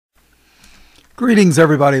Greetings,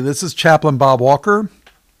 everybody. This is Chaplain Bob Walker,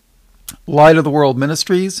 Light of the World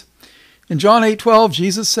Ministries. In John 8:12,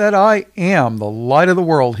 Jesus said, I am the light of the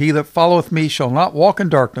world. He that followeth me shall not walk in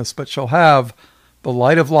darkness, but shall have the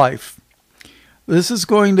light of life. This is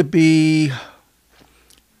going to be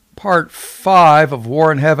part 5 of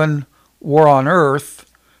War in Heaven, War on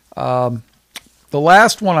Earth. The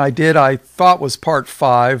last one I did I thought was part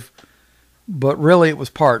 5, but really it was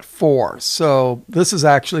part 4. So this is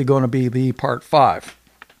actually going to be the part 5.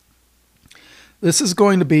 This is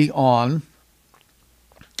going to be on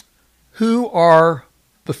who are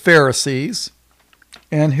the Pharisees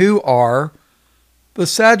and who are the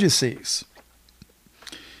Sadducees.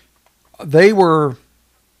 They were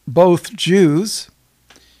both Jews,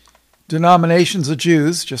 denominations of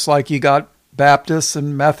Jews, just like you got Baptists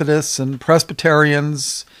and Methodists and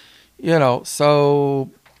Presbyterians, so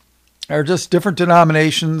they're just different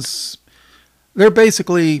denominations. They're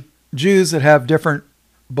basically Jews that have different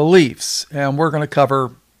beliefs, and we're going to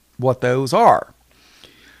cover what those are.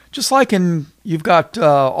 Just like you've got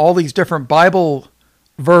all these different Bible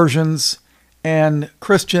versions and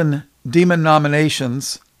Christian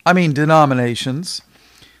denominations,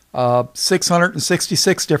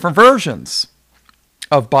 666 different versions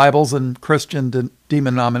of Bibles and Christian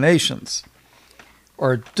denominations.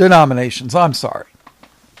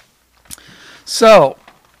 So,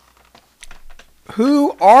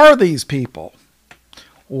 who are these people?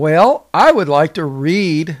 Well, I would like to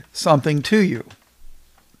read something to you.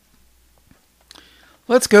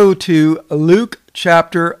 Let's go to Luke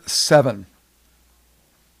chapter 7.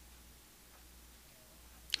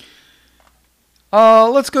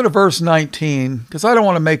 Let's go to verse 19, because I don't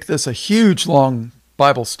want to make this a huge, long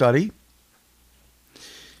Bible study.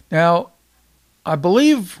 Now, I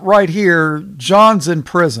believe right here, John's in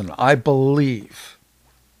prison, I believe.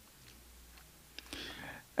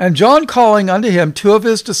 And John, calling unto him 2 of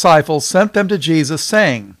his disciples, sent them to Jesus,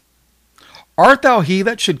 saying, Art thou he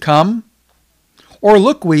that should come, or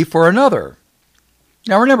look we for another?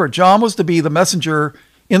 Now remember, John was to be the messenger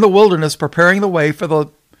in the wilderness, preparing the way for the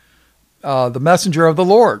messenger of the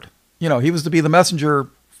Lord. He was to be the messenger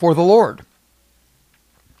for the Lord.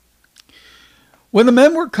 When the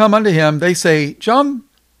men were come unto him, they say, John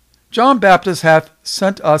Baptist hath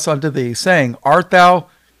sent us unto thee, saying, Art thou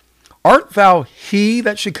he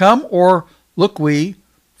that should come, or look we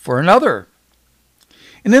for another?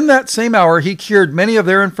 And in that same hour he cured many of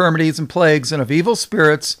their infirmities and plagues, and of evil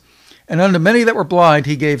spirits, and unto many that were blind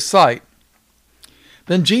he gave sight.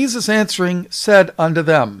 Then Jesus answering said unto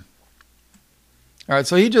them. All right,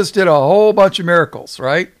 so he just did a whole bunch of miracles,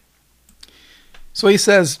 right? So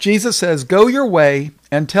Jesus says, Go your way,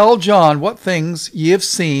 and tell John what things ye have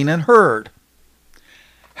seen and heard.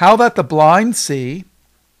 How that the blind see,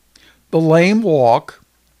 the lame walk,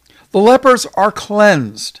 the lepers are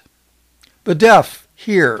cleansed, the deaf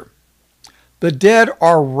hear, the dead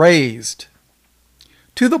are raised.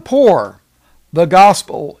 To the poor the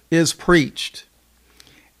gospel is preached.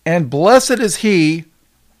 And blessed is he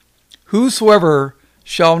whosoever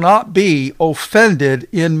shall not be offended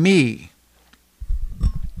in me.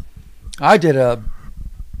 I did a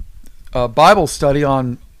Bible study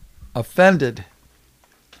on offended.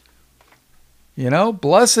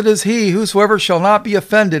 Blessed is he whosoever shall not be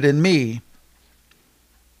offended in me.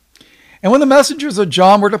 And when the messengers of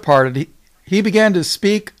John were departed, he began to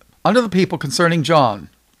speak unto the people concerning John.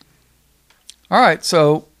 All right,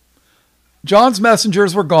 so John's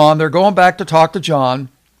messengers were gone. They're going back to talk to John.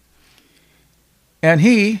 And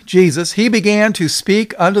Jesus, began to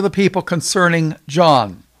speak unto the people concerning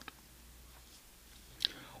John.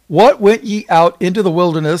 What went ye out into the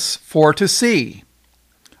wilderness for to see?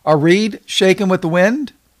 A reed shaken with the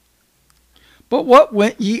wind? But what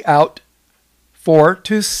went ye out for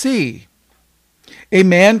to see? A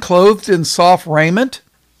man clothed in soft raiment?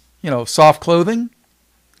 Soft clothing?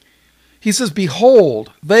 He says,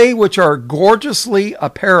 Behold, they which are gorgeously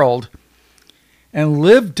apparelled and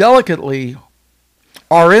live delicately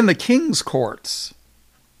are in the king's courts.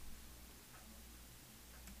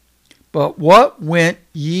 But what went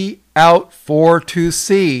ye out for to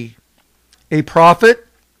see? A prophet?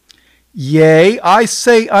 Yea, I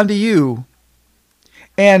say unto you,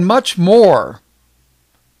 and much more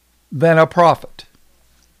than a prophet.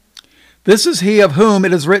 This is he of whom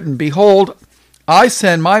it is written, Behold, I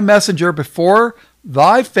send my messenger before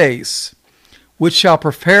thy face, which shall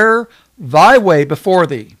prepare thy way before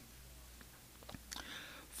thee.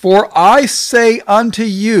 For I say unto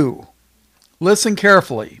you, listen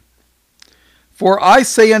carefully, for I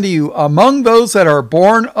say unto you, among those that are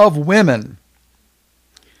born of women,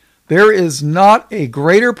 there is not a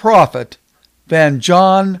greater prophet than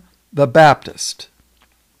John the Baptist.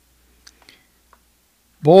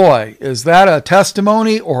 Boy, is that a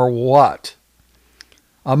testimony or what?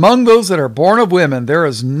 Among those that are born of women, there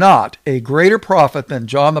is not a greater prophet than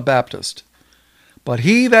John the Baptist. But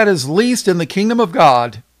he that is least in the kingdom of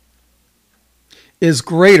God is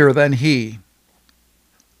greater than he.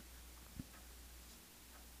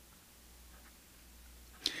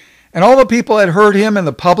 And all the people had heard him, and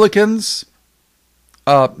the publicans,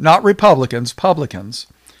 not Republicans, publicans.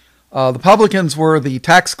 The publicans were the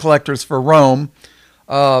tax collectors for Rome.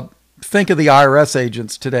 Think of the IRS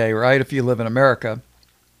agents today, right, if you live in America.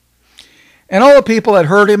 And all the people had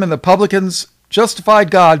heard him, and the publicans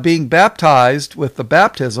justified God, being baptized with the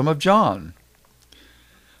baptism of John.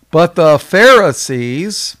 But the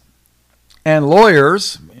Pharisees and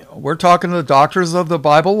lawyers, we're talking to the doctors of the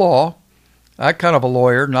Bible law, that kind of a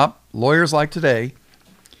lawyer, not lawyers like today.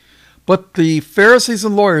 But the Pharisees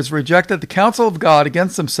and lawyers rejected the counsel of God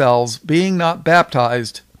against themselves, being not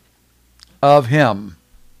baptized of him.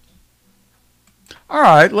 All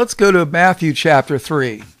right, let's go to Matthew chapter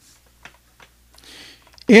 3.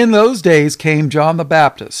 In those days came John the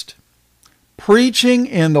Baptist, preaching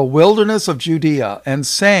in the wilderness of Judea, and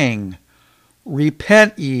saying,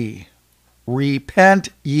 repent ye,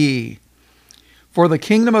 for the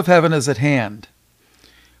kingdom of heaven is at hand.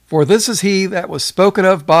 For this is he that was spoken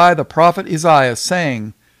of by the prophet Isaiah,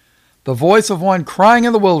 saying, the voice of one crying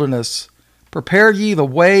in the wilderness, prepare ye the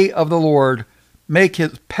way of the Lord, make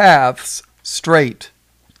his paths straight.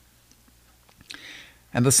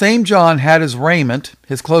 And the same John had his raiment,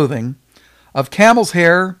 his clothing, of camel's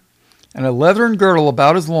hair, and a leathern girdle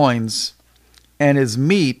about his loins, and his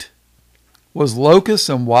meat was locusts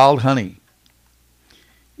and wild honey.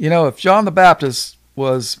 You know, if John the Baptist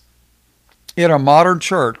was in a modern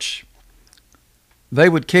church, they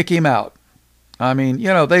would kick him out. I mean, you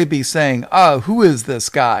know, they'd be saying, oh, who is this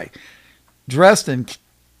guy? Dressed in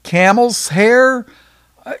camel's hair?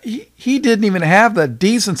 He didn't even have the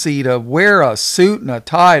decency to wear a suit and a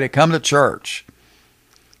tie to come to church.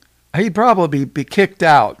 He'd probably be kicked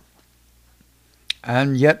out.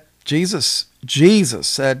 And yet Jesus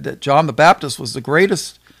said that John the Baptist was the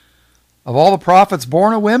greatest of all the prophets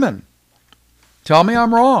born of women. Tell me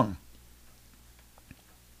I'm wrong.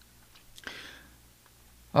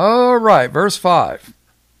 All right, verse 5.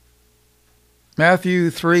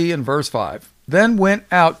 Matthew 3 and verse 5. Then went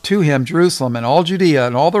out to him Jerusalem and all Judea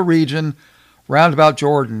and all the region round about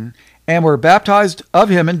Jordan, and were baptized of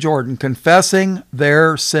him in Jordan, confessing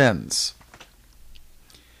their sins.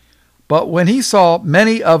 But when he saw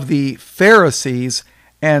many of the Pharisees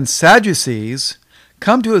and Sadducees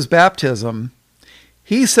come to his baptism,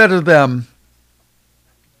 he said to them,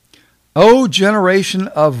 O generation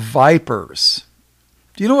of vipers.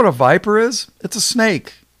 Do you know what a viper is? It's a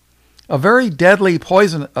snake. A very deadly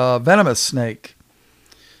venomous snake.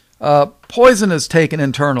 Poison is taken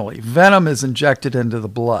internally. Venom is injected into the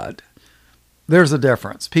blood. There's a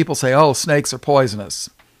difference. People say, oh, snakes are poisonous.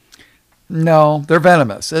 No, they're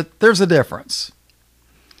venomous. There's a difference.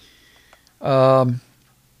 O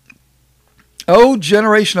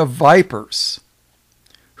generation of vipers,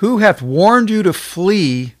 who hath warned you to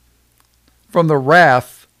flee from the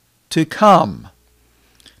wrath to come?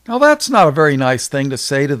 Now that's not a very nice thing to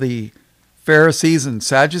say to the Pharisees and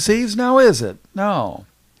Sadducees, now is it? No.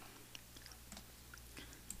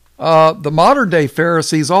 The modern day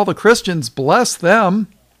Pharisees, all the Christians, bless them.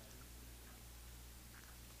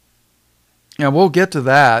 And we'll get to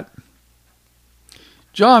that.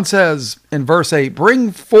 John says in verse 8,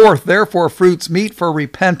 bring forth therefore fruits meet for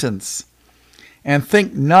repentance, and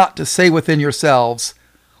think not to say within yourselves,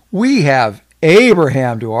 we have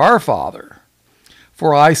Abraham to our father.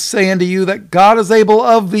 For I say unto you that God is able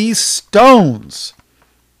of these stones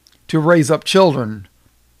to raise up children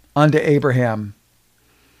unto Abraham.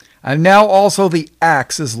 And now also the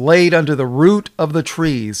axe is laid unto the root of the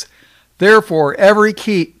trees. Therefore every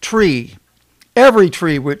tree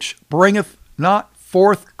which bringeth not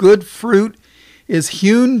forth good fruit is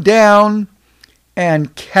hewn down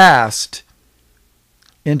and cast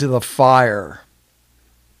into the fire.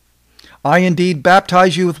 I indeed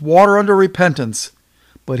baptize you with water unto repentance,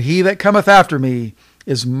 but he that cometh after me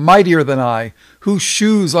is mightier than I, whose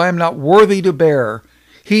shoes I am not worthy to bear.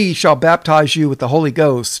 He shall baptize you with the Holy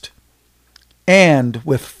Ghost and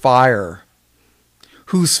with fire,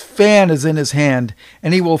 whose fan is in his hand,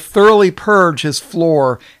 and he will thoroughly purge his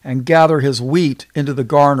floor and gather his wheat into the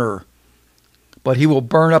garner. But he will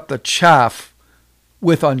burn up the chaff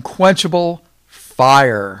with unquenchable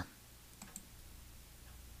fire.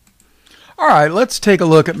 All right, let's take a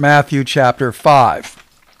look at Matthew chapter 5.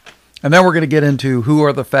 And then we're going to get into who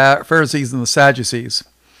are the Pharisees and the Sadducees.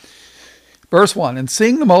 Verse 1, and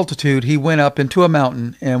seeing the multitude, he went up into a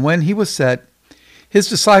mountain, and when he was set, his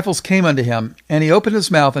disciples came unto him, and he opened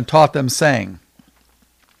his mouth and taught them, saying,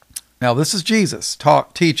 now this is Jesus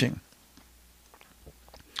teaching.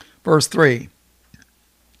 Verse 3,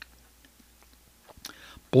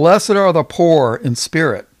 blessed are the poor in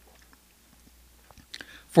spirit,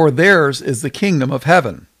 for theirs is the kingdom of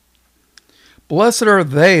heaven. Blessed are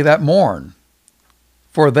they that mourn,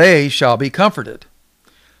 for they shall be comforted.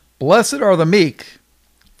 Blessed are the meek,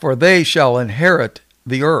 for they shall inherit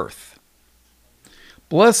the earth.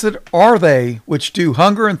 Blessed are they which do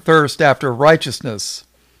hunger and thirst after righteousness,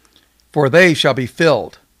 for they shall be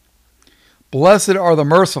filled. Blessed are the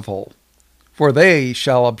merciful, for they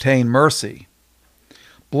shall obtain mercy.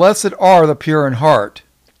 Blessed are the pure in heart,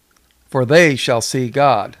 for they shall see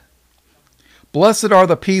God. Blessed are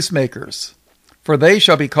the peacemakers, for they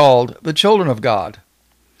shall be called the children of God.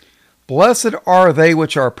 Blessed are they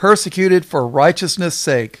which are persecuted for righteousness'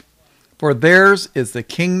 sake, for theirs is the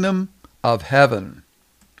kingdom of heaven.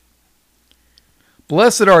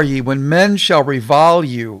 Blessed are ye when men shall revile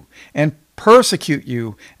you, and persecute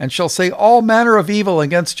you, and shall say all manner of evil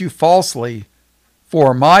against you falsely,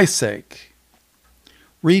 for my sake.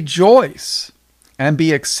 Rejoice, and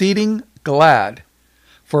be exceeding glad,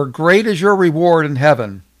 for great is your reward in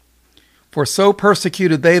heaven. For so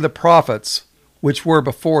persecuted they the prophets which were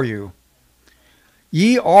before you.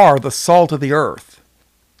 Ye are the salt of the earth.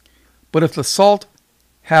 But if the salt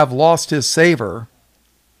have lost his savor,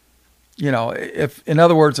 if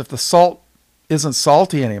the salt isn't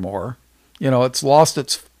salty anymore, it's lost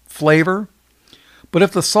its flavor. But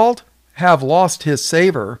if the salt have lost his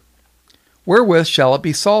savor, wherewith shall it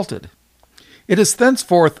be salted? It is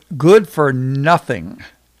thenceforth good for nothing,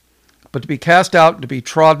 but to be cast out and to be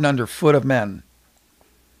trodden under foot of men.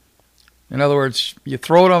 In other words, you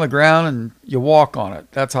throw it on the ground and you walk on it.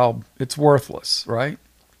 That's how it's worthless, right?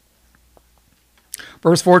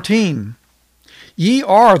 Verse 14, ye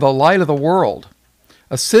are the light of the world.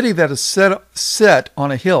 A city that is set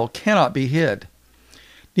on a hill cannot be hid.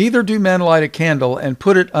 Neither do men light a candle and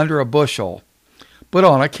put it under a bushel, but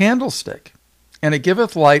on a candlestick, and it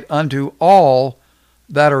giveth light unto all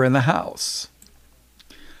that are in the house.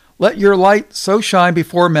 Let your light so shine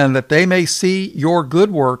before men that they may see your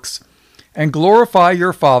good works and glorify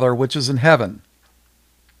your Father which is in heaven.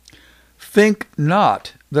 Think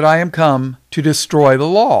not that I am come to destroy the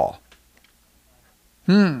law.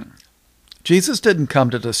 Jesus didn't come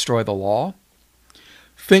to destroy the law.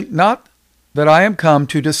 Think not that I am come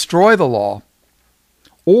to destroy the law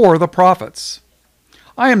or the prophets.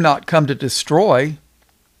 I am not come to destroy,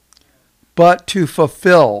 but to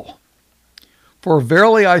fulfill. For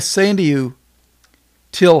verily I say unto you,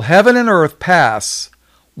 till heaven and earth pass,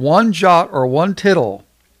 one jot or one tittle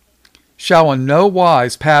shall in no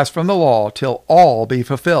wise pass from the law till all be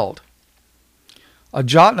fulfilled. A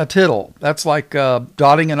jot and a tittle, that's like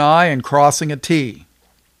dotting an I and crossing a T.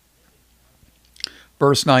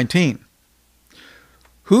 Verse 19.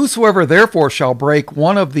 Whosoever therefore shall break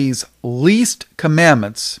one of these least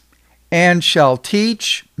commandments, and shall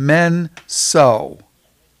teach men so,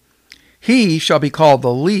 he shall be called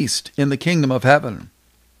the least in the kingdom of heaven.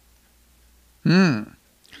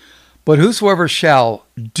 But whosoever shall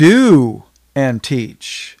do and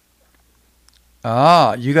teach.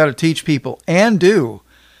 You got to teach people and do.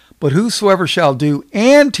 But whosoever shall do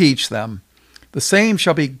and teach them, the same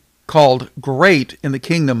shall be called great in the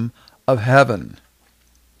kingdom of heaven.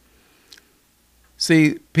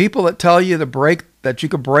 See, people that tell you that you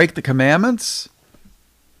can break the commandments,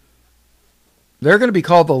 they're going to be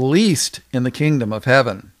called the least in the kingdom of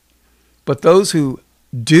heaven. But those who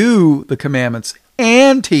do the commandments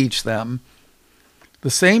and teach them,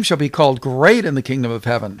 the same shall be called great in the kingdom of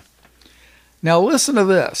heaven. Now listen to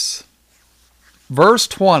this. Verse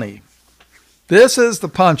 20. This is the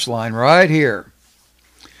punchline right here.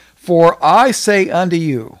 For I say unto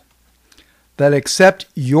you, that except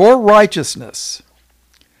your righteousness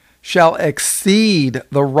shall exceed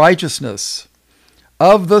the righteousness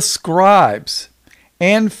of the scribes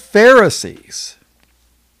and Pharisees,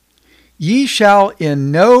 ye shall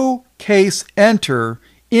in no case enter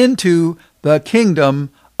into the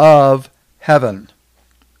kingdom of heaven.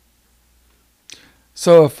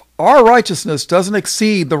 So if our righteousness doesn't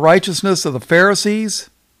exceed the righteousness of the Pharisees,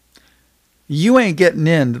 you ain't getting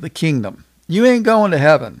into the kingdom. You ain't going to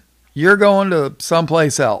heaven. You're going to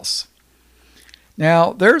someplace else.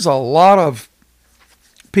 Now, there's a lot of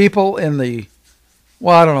people in the,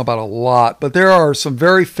 I don't know about a lot, but there are some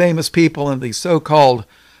very famous people in the so-called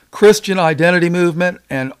Christian identity movement,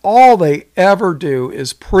 and all they ever do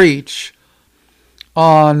is preach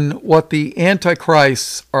on what the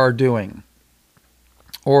antichrists are doing.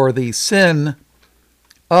 or the sin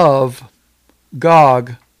of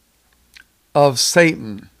Gog of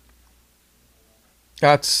Satan.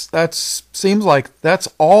 That seems like that's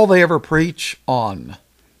all they ever preach on.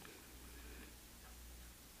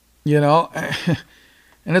 And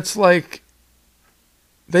it's like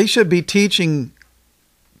they should be teaching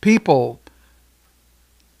people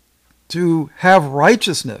to have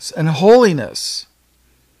righteousness and holiness.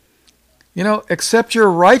 Except your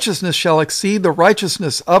righteousness shall exceed the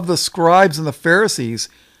righteousness of the scribes and the Pharisees,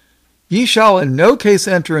 ye shall in no case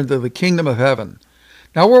enter into the kingdom of heaven.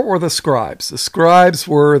 Now, what were the scribes? The scribes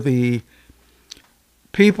were the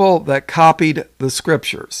people that copied the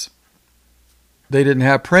scriptures. They didn't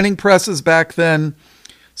have printing presses back then.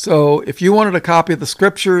 So if you wanted to copy the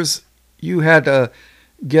scriptures, you had to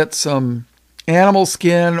get some animal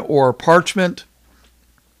skin or parchment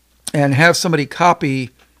and have somebody copy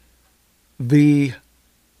the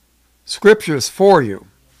scriptures for you.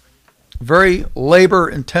 Very labor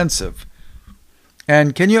intensive.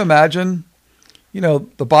 And can you imagine?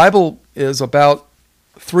 The Bible is about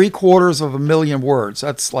 750,000 words.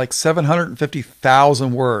 That's like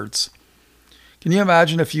 750,000 words. Can you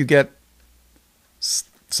imagine if you get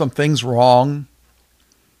some things wrong?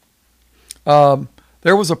 There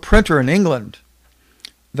was a printer in England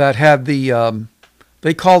that had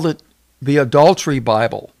they called it the Adultery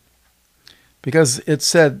Bible, because it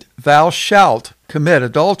said, "Thou shalt commit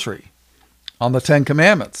adultery" on the Ten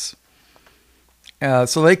Commandments.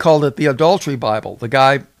 So they called it the Adultery Bible. The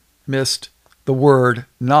guy missed the word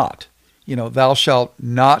 "not." Thou shalt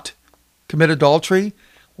not commit adultery.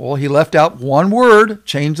 Well, he left out one word,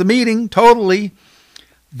 changed the meaning totally.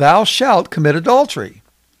 Thou shalt commit adultery.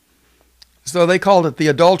 So they called it the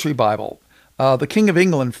Adultery Bible. The King of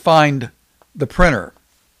England fined the printer.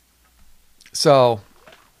 So,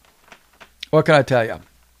 what can I tell you?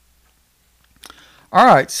 All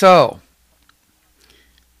right, so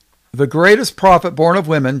the greatest prophet born of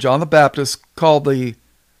women, John the Baptist, called the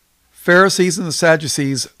Pharisees and the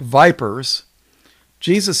Sadducees vipers.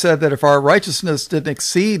 Jesus said that if our righteousness didn't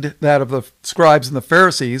exceed that of the scribes and the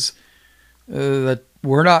Pharisees, that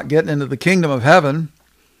we're not getting into the kingdom of heaven.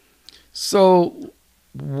 So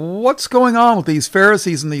what's going on with these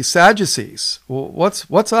Pharisees and these Sadducees?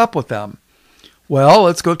 What's up with them? Well,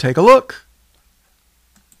 let's go take a look.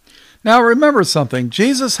 Now remember something.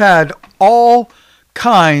 Jesus had all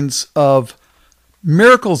kinds of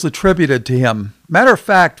miracles attributed to him. Matter of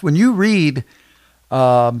fact, when you read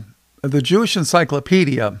the Jewish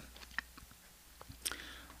Encyclopedia,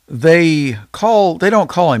 they don't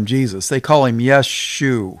call him Jesus. They call him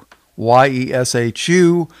Yeshu,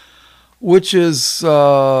 Yeshu, which is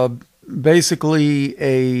basically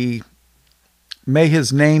a "may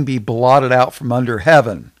his name be blotted out from under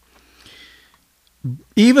heaven."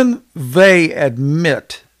 Even they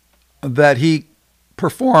admit that he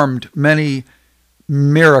performed many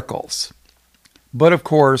miracles. But of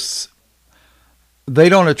course, they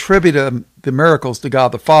don't attribute the miracles to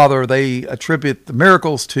God the Father. They attribute the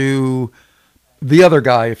miracles to the other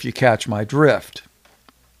guy, if you catch my drift.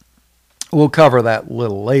 We'll cover that a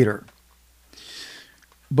little later.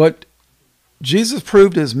 But Jesus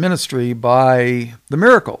proved his ministry by the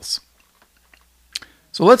miracles.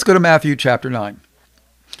 So let's go to Matthew chapter 9.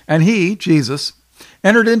 And he, Jesus,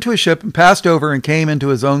 entered into a ship and passed over and came into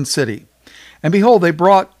his own city. And behold, they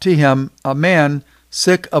brought to him a man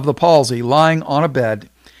sick of the palsy, lying on a bed.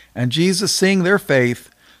 And Jesus, seeing their faith,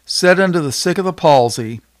 said unto the sick of the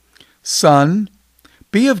palsy, Son,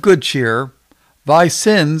 be of good cheer, thy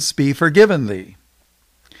sins be forgiven thee.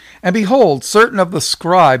 And behold, certain of the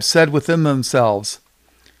scribes said within themselves,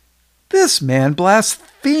 This man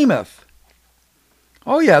blasphemeth.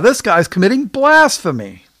 Oh yeah, this guy's committing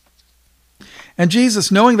blasphemy. And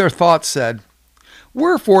Jesus, knowing their thoughts, said,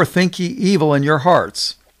 Wherefore think ye evil in your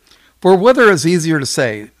hearts? For whether is easier to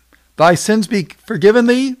say, Thy sins be forgiven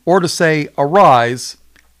thee, or to say, Arise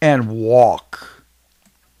and walk?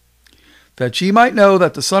 That ye might know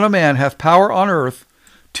that the Son of Man hath power on earth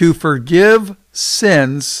to forgive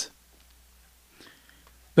sins.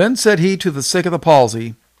 Then said he to the sick of the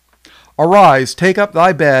palsy, Arise, take up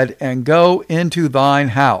thy bed, and go into thine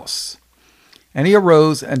house. And he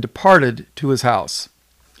arose and departed to his house.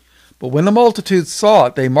 But when the multitude saw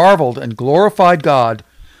it, they marveled and glorified God,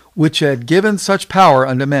 which had given such power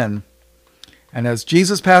unto men. And as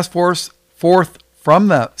Jesus passed forth from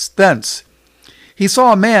thence, he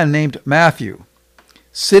saw a man named Matthew,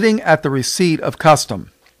 sitting at the receipt of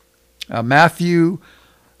custom. Matthew,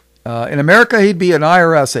 in America, he'd be an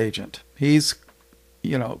IRS agent. He's,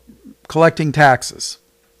 collecting taxes.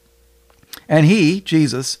 And he,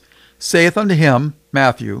 Jesus, saith unto him,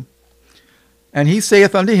 Matthew, And he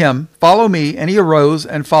saith unto him, Follow me. And he arose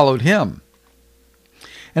and followed him.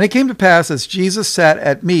 And it came to pass, as Jesus sat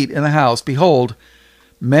at meat in the house, behold,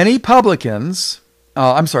 many Republicans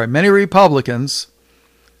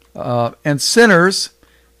and sinners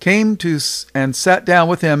came to and sat down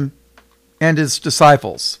with him and his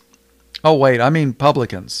disciples. Oh, wait, I mean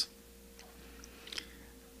publicans.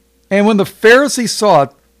 And when the Pharisees saw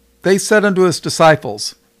it, they said unto his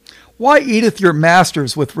disciples, Why eateth your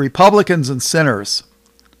masters with republicans and sinners?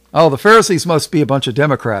 Oh, the Pharisees must be a bunch of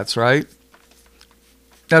Democrats, right?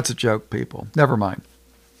 That's a joke, people. Never mind.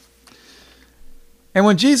 And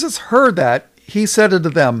when Jesus heard that, he said unto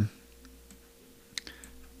them,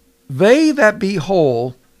 They that be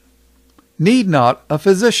whole need not a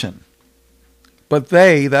physician, but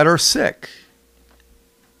they that are sick.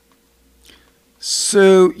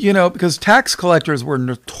 So, because tax collectors were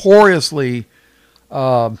notoriously,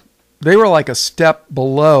 they were like a step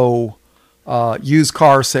below used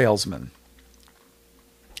car salesmen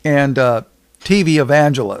and TV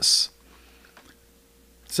evangelists.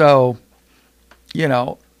 So,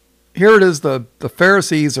 here it is, the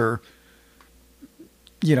Pharisees are,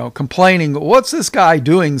 complaining, what's this guy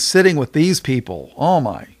doing sitting with these people? Oh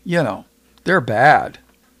my, they're bad.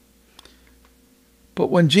 But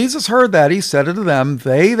when Jesus heard that, he said unto them,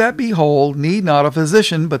 They that be whole need not a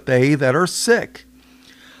physician, but they that are sick.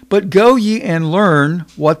 But go ye and learn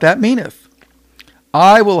what that meaneth.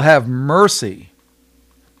 I will have mercy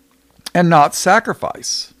and not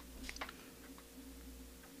sacrifice.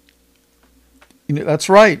 That's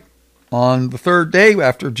right. On the third day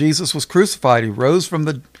after Jesus was crucified, he rose from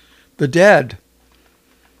the dead.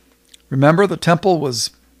 Remember, the temple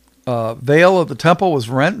was, veil of the temple was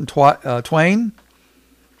rent in twain.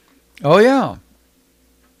 Oh yeah.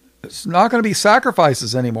 It's not going to be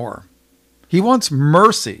sacrifices anymore. He wants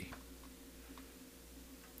mercy.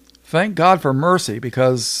 Thank God for mercy,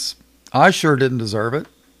 because I sure didn't deserve it.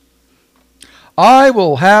 I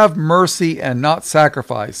will have mercy and not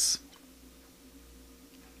sacrifice.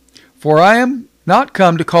 For I am not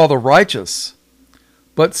come to call the righteous,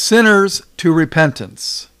 but sinners to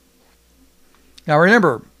repentance. Now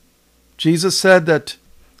remember, Jesus said that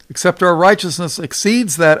except our righteousness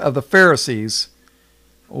exceeds that of the Pharisees,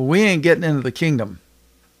 we ain't getting into the kingdom.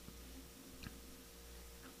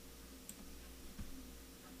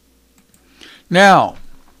 Now,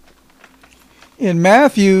 in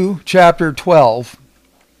Matthew chapter 12,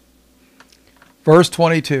 verse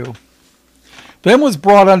 22, Then was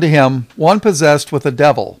brought unto him one possessed with a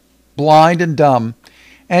devil, blind and dumb,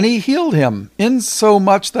 and he healed him,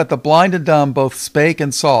 insomuch that the blind and dumb both spake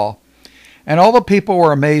and saw. And all the people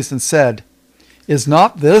were amazed and said, Is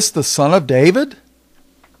not this the son of David?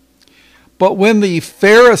 But when the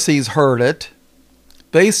Pharisees heard it,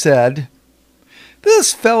 they said,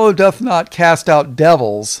 This fellow doth not cast out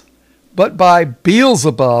devils, but by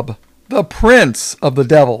Beelzebub, the prince of the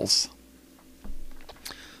devils.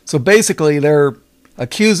 So basically, they're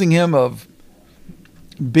accusing him of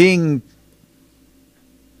being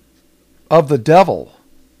of the devil.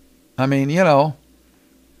 I mean,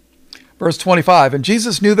 Verse 25, And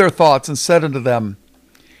Jesus knew their thoughts and said unto them,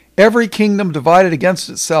 Every kingdom divided against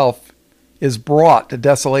itself is brought to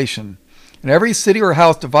desolation, and every city or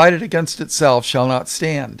house divided against itself shall not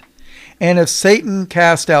stand. And if Satan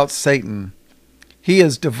cast out Satan, he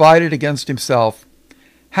is divided against himself.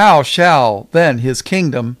 How shall then his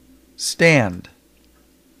kingdom stand?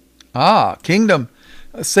 Kingdom.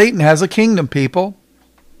 Satan has a kingdom, people.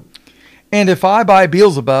 And if I by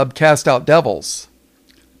Beelzebub cast out devils,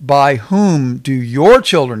 by whom do your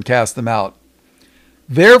children cast them out?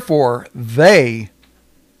 Therefore they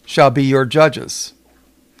shall be your judges.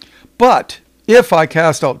 But if I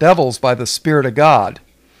cast out devils by the Spirit of God,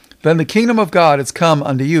 then the kingdom of God is come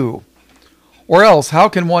unto you. Or else how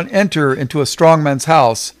can one enter into a strong man's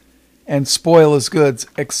house and spoil his goods,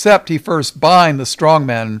 except he first bind the strong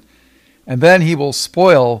man, and then he will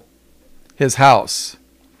spoil his house?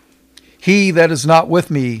 He that is not with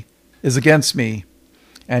me is against me,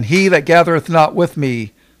 and he that gathereth not with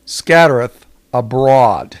me scattereth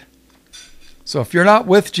abroad. So if you're not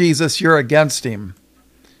with Jesus, you're against him.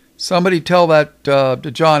 Somebody tell that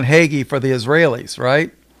to John Hagee for the Israelis,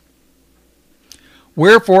 right?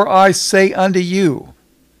 Wherefore I say unto you,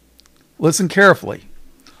 listen carefully,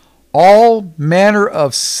 all manner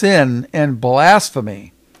of sin and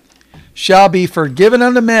blasphemy shall be forgiven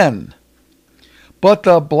unto men, but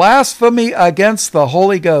the blasphemy against the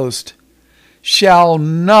Holy Ghost shall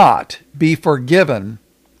not be forgiven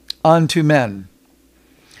unto men.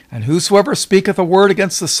 And whosoever speaketh a word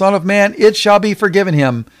against the Son of Man, it shall be forgiven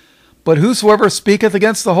him. But whosoever speaketh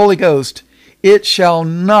against the Holy Ghost, it shall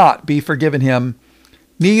not be forgiven him,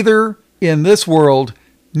 neither in this world,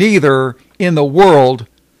 neither in the world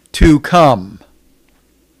to come.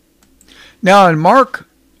 Now in Mark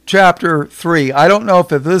chapter 3, I don't know if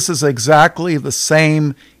this is exactly the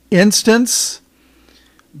same instance,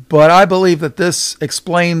 but I believe that this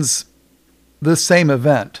explains this same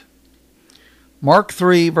event. Mark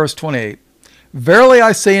 3, verse 28. Verily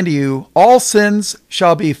I say unto you, all sins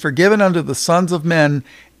shall be forgiven unto the sons of men,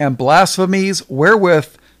 and blasphemies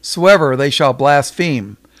wherewith soever they shall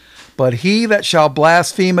blaspheme. But he that shall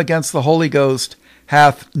blaspheme against the Holy Ghost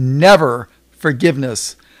hath never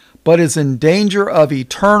forgiveness, but is in danger of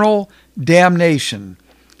eternal damnation,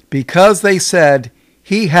 because they said,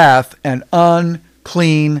 he hath an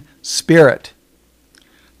unclean spirit.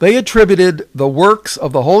 They attributed the works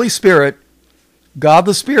of the Holy Spirit, God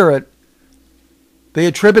the Spirit, they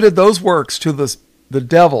attributed those works to the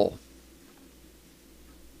devil.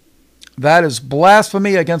 That is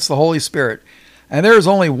blasphemy against the Holy Spirit. And there is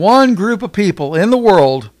only one group of people in the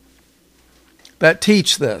world that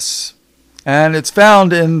teach this. And it's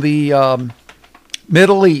found in the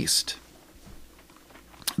Middle East.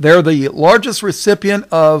 They're the largest recipient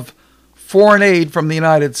of foreign aid from the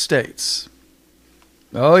United States.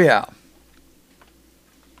 Oh, yeah.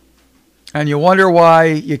 And you wonder why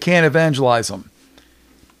you can't evangelize them.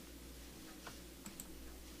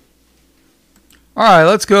 All right,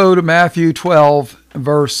 let's go to Matthew 12,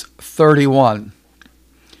 verse 31.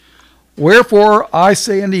 Wherefore I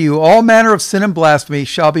say unto you, all manner of sin and blasphemy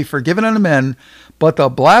shall be forgiven unto men, but the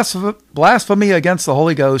blasphemy against the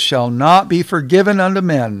Holy Ghost shall not be forgiven unto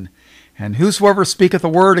men. And whosoever speaketh a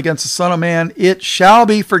word against the Son of Man, it shall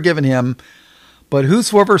be forgiven him. But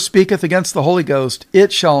whosoever speaketh against the Holy Ghost,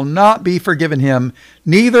 it shall not be forgiven him,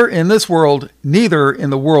 neither in this world, neither in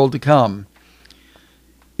the world to come.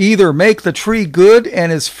 Either make the tree good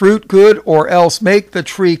and his fruit good, or else make the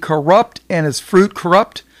tree corrupt and his fruit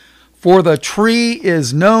corrupt. For the tree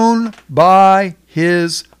is known by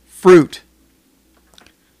his fruit.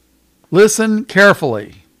 Listen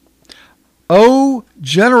carefully. O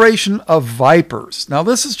generation of vipers. Now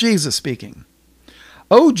this is Jesus speaking.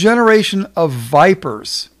 O generation of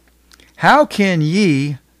vipers, how can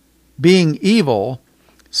ye, being evil,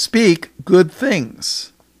 speak good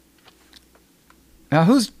things? Now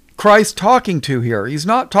who's Christ talking to here? He's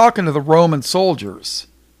not talking to the Roman soldiers.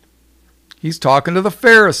 He's talking to the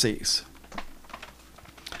Pharisees.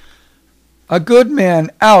 A good man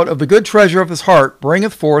out of the good treasure of his heart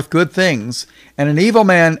bringeth forth good things, and an evil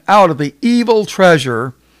man out of the evil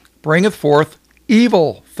treasure bringeth forth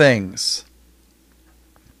evil things.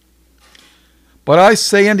 But I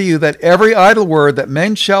say unto you that every idle word that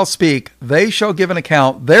men shall speak, they shall give an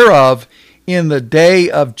account thereof in the day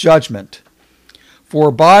of judgment.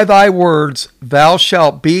 For by thy words thou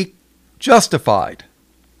shalt be justified.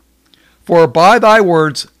 For by thy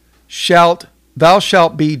words thou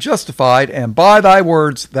shalt be justified, and by thy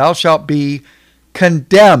words thou shalt be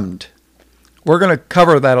condemned. We're going to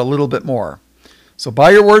cover that a little bit more. So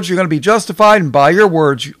by your words you're going to be justified, and by your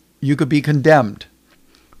words you could be condemned.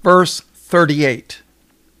 Verse 38.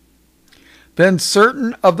 Then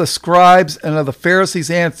certain of the scribes and of the Pharisees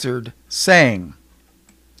answered, saying,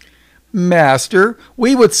 Master,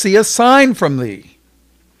 we would see a sign from thee.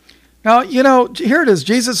 Now, here it is.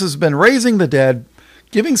 Jesus has been raising the dead,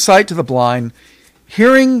 giving sight to the blind,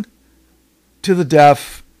 hearing to the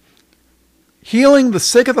deaf, healing the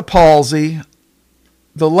sick of the palsy,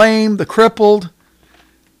 the lame, the crippled.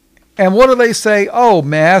 And what do they say? Oh,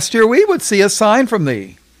 Master, we would see a sign from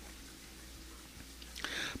thee.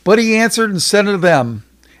 But he answered and said unto them,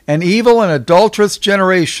 An evil and adulterous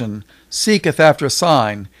generation seeketh after a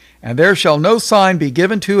sign, and there shall no sign be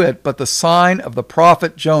given to it but the sign of the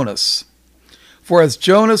prophet Jonas. For as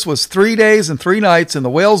Jonas was 3 days and 3 nights in the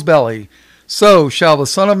whale's belly, so shall the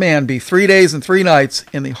Son of Man be 3 days and 3 nights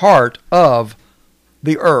in the heart of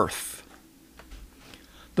the earth.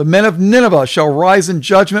 The men of Nineveh shall rise in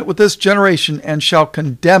judgment with this generation, and shall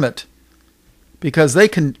condemn it, because they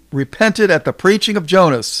repented at the preaching of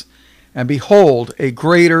Jonas, and behold, a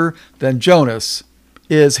greater than Jonas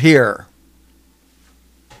is here.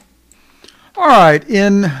 All right,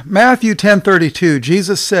 in Matthew 10:32,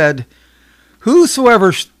 Jesus said,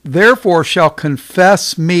 Whosoever therefore shall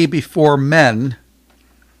confess me before men,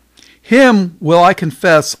 him will I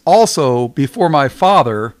confess also before my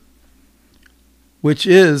Father, which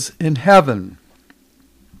is in heaven.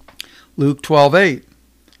 Luke 12:8.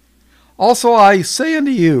 Also I say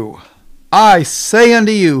unto you,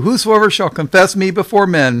 whosoever shall confess me before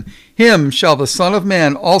men, him shall the Son of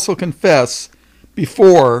Man also confess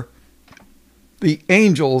before the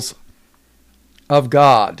angels of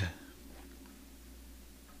God.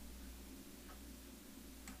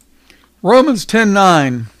 Romans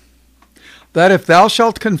 10:9, that if thou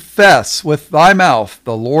shalt confess with thy mouth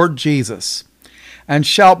the Lord Jesus, and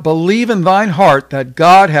shalt believe in thine heart that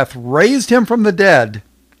God hath raised him from the dead,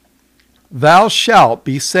 thou shalt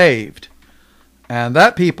be saved. And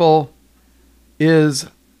that, people, is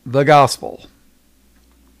the gospel.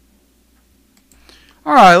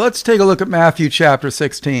 All right, let's take a look at Matthew chapter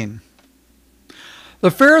 16.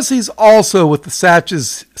 The Pharisees also with the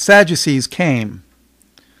Sadducees came.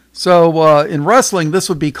 So in wrestling, this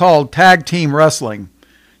would be called tag team wrestling.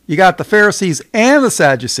 You got the Pharisees and the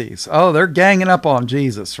Sadducees. Oh, they're ganging up on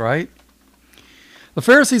Jesus, right? The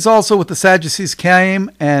Pharisees also with the Sadducees came,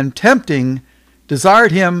 and tempting,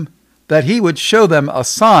 desired him that he would show them a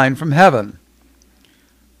sign from heaven.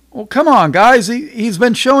 Well, come on, guys. He's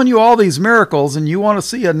been showing you all these miracles, and you want to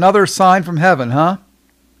see another sign from heaven, huh?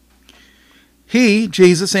 He,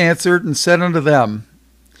 Jesus, answered and said unto them,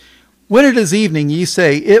 when it is evening, ye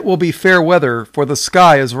say, it will be fair weather, for the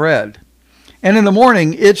sky is red. And in the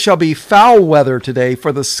morning it shall be foul weather today,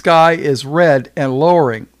 for the sky is red and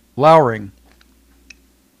lowering.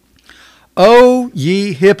 O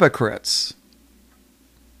ye hypocrites!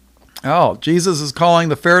 Oh, Jesus is calling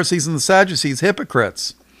the Pharisees and the Sadducees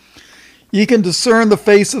hypocrites. Ye can discern the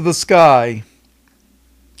face of the sky,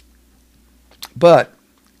 but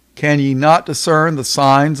can ye not discern the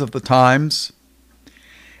signs of the times?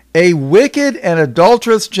 A wicked and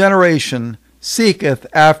adulterous generation seeketh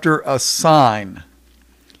after a sign.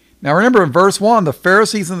 Now remember, in verse 1, the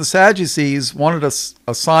Pharisees and the Sadducees wanted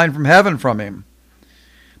a sign from heaven from him.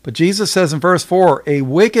 But Jesus says in verse 4, a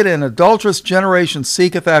wicked and adulterous generation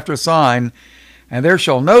seeketh after a sign, and there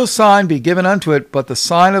shall no sign be given unto it but the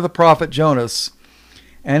sign of the prophet Jonas.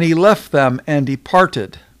 And he left them and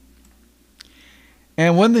departed.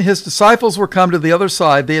 And when his disciples were come to the other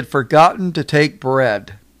side, they had forgotten to take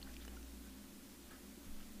bread.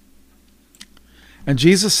 And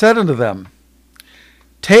Jesus said unto them,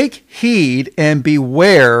 take heed and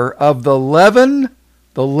beware of the leaven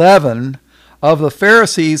of the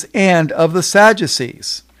Pharisees and of the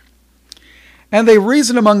Sadducees. And they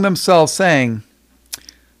reasoned among themselves, saying,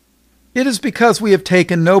 it is because we have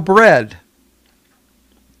taken no bread.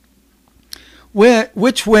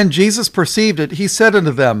 Which when Jesus perceived it, he said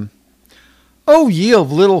unto them, O ye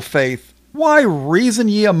of little faith, why reason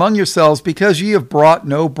ye among yourselves, because ye have brought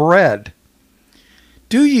no bread?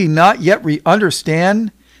 Do ye not yet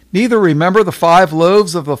understand, neither remember the 5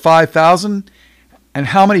 loaves of the 5,000, and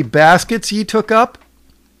how many baskets ye took up?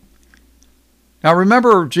 Now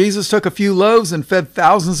remember, Jesus took a few loaves and fed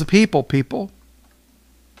thousands of people.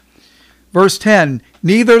 Verse 10,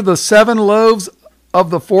 neither the 7 loaves of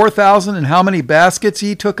the 4,000, and how many baskets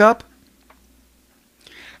ye took up?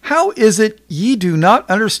 How is it ye do not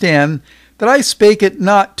understand that I spake it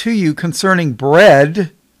not to you concerning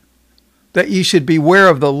bread, that ye should beware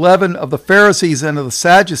of the leaven of the Pharisees and of the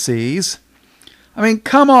Sadducees? I mean,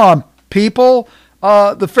 come on, people.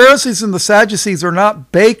 The Pharisees and the Sadducees are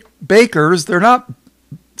not bakers. They're not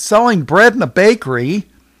selling bread in a bakery.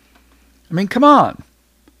 I mean, come on.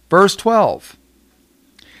 Verse 12.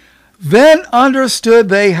 Then understood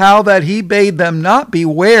they how that he bade them not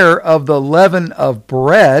beware of the leaven of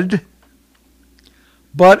bread,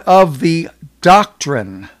 but of the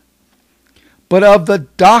doctrine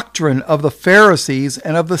of the Pharisees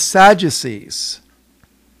and of the Sadducees.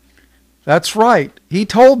 That's right. He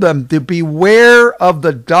told them to beware of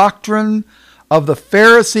the doctrine of the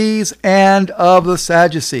Pharisees and of the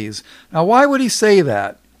Sadducees. Now, why would he say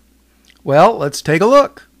that? Well, let's take a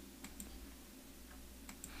look.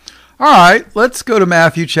 All right, let's go to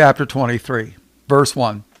Matthew chapter 23, verse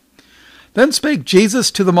 1. Then spake Jesus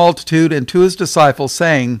to the multitude and to his disciples,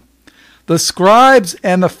 saying, the scribes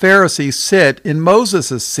and the Pharisees sit in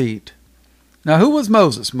Moses' seat. Now, who was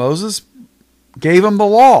Moses? Moses gave them the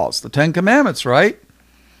laws, the 10 Commandments, right?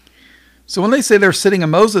 So when they say they're sitting in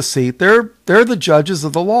Moses' seat, they're the judges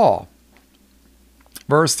of the law.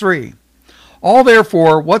 Verse 3. All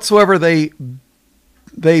therefore, whatsoever they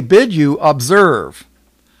bid you, observe.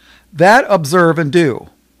 That observe and do.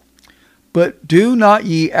 But do not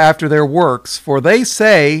ye after their works, for they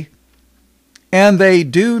say, and they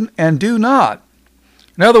do and do not.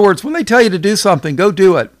 In other words, when they tell you to do something, go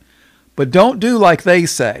do it. But don't do like they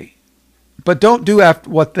say. But don't do after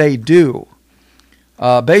what they do.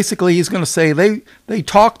 Basically, he's going to say they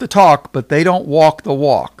talk the talk, but they don't walk the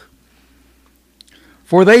walk.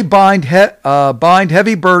 For they bind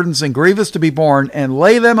heavy burdens and grievous to be borne, and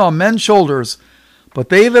lay them on men's shoulders, but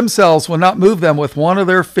they themselves will not move them with one of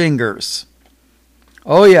their fingers.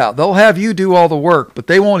 Oh yeah, they'll have you do all the work, but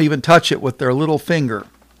they won't even touch it with their little finger.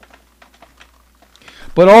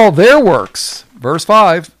 But all their works, verse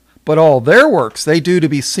 5, but all their works they do to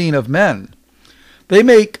be seen of men. They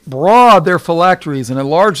make broad their phylacteries and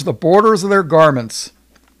enlarge the borders of their garments,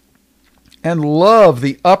 and love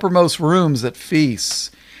the uppermost rooms at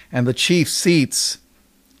feasts and the chief seats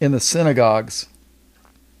in the synagogues,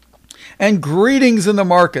 and greetings in the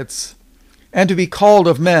markets, and to be called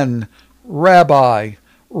of men, Rabbi,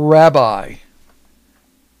 Rabbi.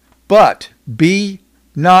 But be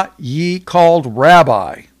not ye called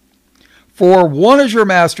Rabbi, for one is your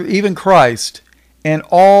master, even Christ, and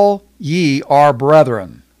all ye are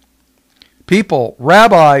brethren. People,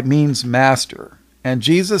 Rabbi means master, and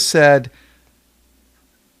Jesus said,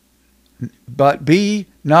 but be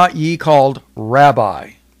not ye called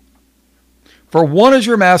Rabbi. For one is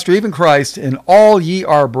your master, even Christ, and all ye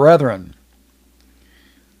are brethren.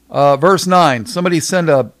 Verse 9, somebody send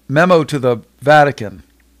a memo to the Vatican.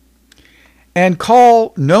 And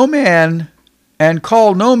call no man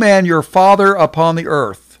your father upon the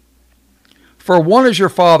earth. For one is your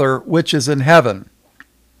Father which is in heaven.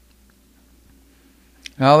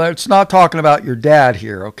 Now that's not talking about your dad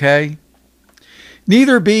here, okay?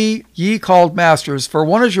 Neither be ye called masters, for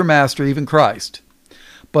one is your master, even Christ.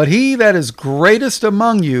 But he that is greatest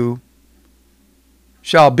among you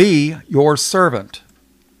shall be your servant.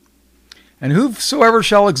 And whosoever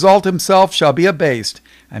shall exalt himself shall be abased,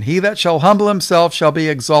 and he that shall humble himself shall be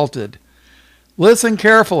exalted. Listen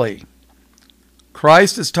carefully.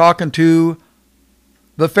 Christ is talking to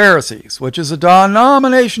the Pharisees, which is a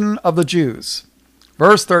denomination of the Jews.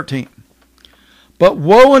 Verse 13. But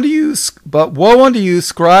woe unto you,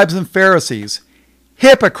 scribes and Pharisees,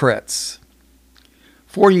 hypocrites!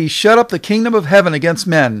 For ye shut up the kingdom of heaven against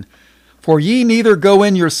men. For ye neither go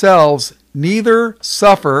in yourselves, neither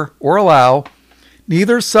suffer or allow,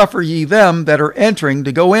 neither suffer ye them that are entering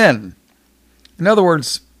to go in. In other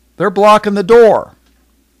words, they're blocking the door.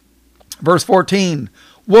 Verse 14.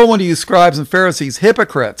 Woe unto you, scribes and Pharisees,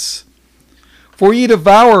 hypocrites! For ye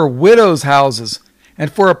devour widows' houses,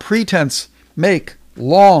 and for a pretense make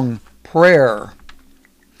long prayer.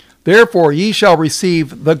 Therefore ye shall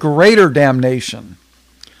receive the greater damnation.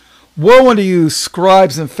 Woe unto you,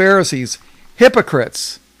 scribes and Pharisees,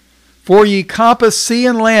 hypocrites! For ye compass sea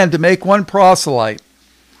and land to make one proselyte,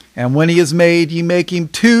 and when he is made, ye make him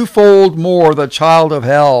twofold more the child of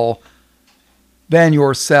hell than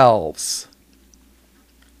yourselves.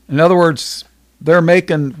 In other words, they're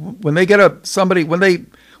making, when they convert somebody,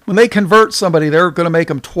 they're going to make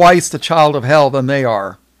them twice the child of hell than they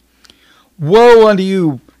are. Woe unto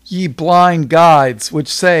you, ye blind guides, which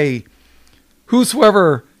say,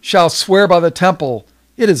 whosoever shall swear by the temple,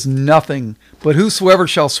 it is nothing, but whosoever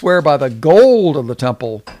shall swear by the gold of the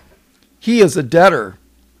temple, he is a debtor.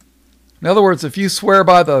 In other words, if you swear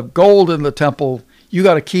by the gold in the temple, you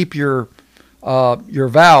got to keep your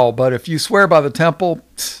vow. But if you swear by the temple,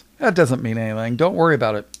 that doesn't mean anything. Don't worry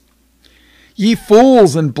about it. Ye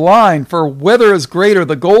fools and blind, for whether is greater,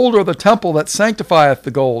 the gold or the temple that sanctifieth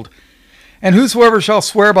the gold? And whosoever shall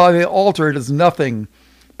swear by the altar, it is nothing,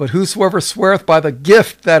 but whosoever sweareth by the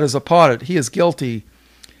gift that is upon it, he is guilty.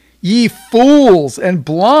 Ye fools and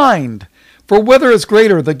blind, for whether is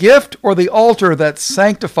greater, the gift or the altar that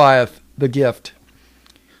sanctifieth the gift?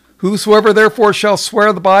 Whosoever therefore shall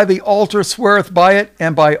swear by the altar sweareth by it,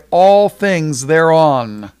 and by all things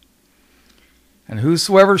thereon. And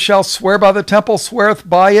whosoever shall swear by the temple sweareth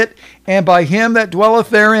by it, and by him that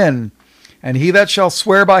dwelleth therein. And he that shall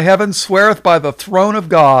swear by heaven sweareth by the throne of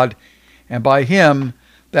God, and by him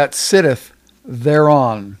that sitteth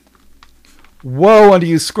thereon. Woe unto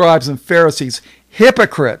you, scribes and Pharisees,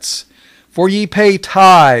 hypocrites! For ye pay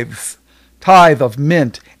tithe of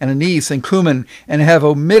mint and anise and cumin, and have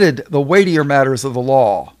omitted the weightier matters of the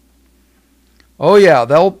law. Oh yeah,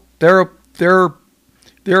 they're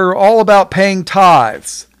all about paying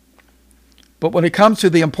tithes. But when it comes to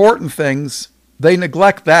the important things, they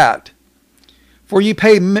neglect that. For ye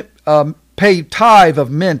pay tithe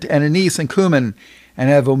of mint and anise and cumin, and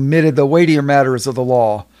have omitted the weightier matters of the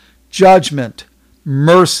law, judgment,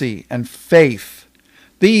 mercy, and faith.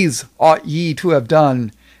 These ought ye to have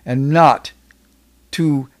done, and not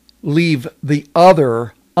to leave the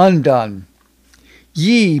other undone.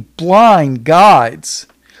 Ye blind guides,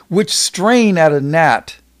 which strain at a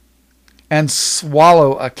gnat, and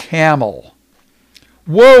swallow a camel.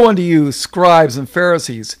 Woe unto you, scribes and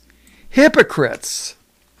Pharisees, hypocrites!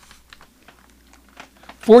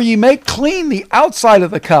 For ye make clean the outside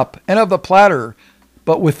of the cup and of the platter,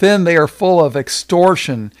 but within they are full of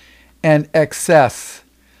extortion and excess.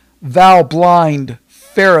 Thou blind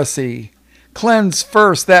Pharisee, cleanse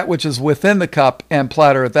first that which is within the cup and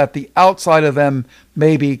platter, that the outside of them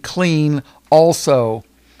may be clean also.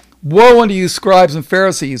 Woe unto you, scribes and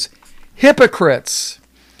Pharisees, hypocrites!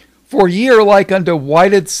 For ye are like unto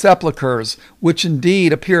whited sepulchres, which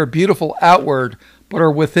indeed appear beautiful outward, but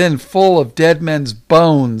are within full of dead men's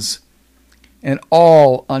bones and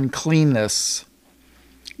all uncleanness.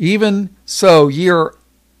 Even so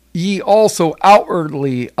ye also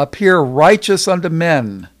outwardly appear righteous unto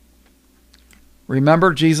men.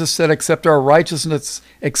 Remember, Jesus said, except our righteousness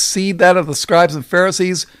exceed that of the scribes and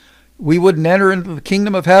Pharisees, we wouldn't enter into the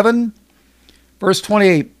kingdom of heaven. Verse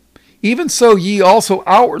 28, even so ye also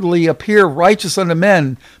outwardly appear righteous unto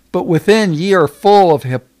men, but within ye are full of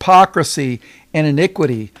hypocrisy and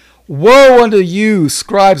iniquity. Woe unto you,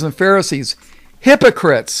 scribes and Pharisees,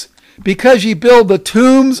 hypocrites, because ye build the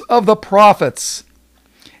tombs of the prophets,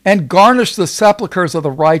 and garnish the sepulchres of the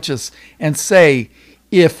righteous, and say,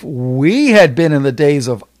 if we had been in the days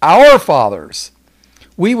of our fathers,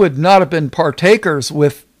 we would not have been partakers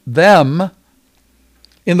with them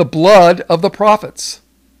in the blood of the prophets.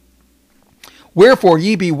 Wherefore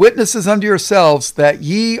ye be witnesses unto yourselves that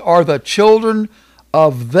ye are the children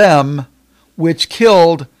of them which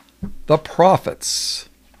killed the prophets.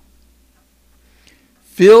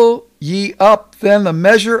 Fill ye up then the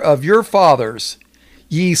measure of your fathers,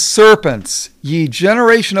 ye serpents, ye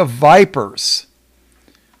generation of vipers.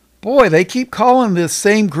 Boy, they keep calling this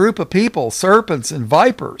same group of people serpents and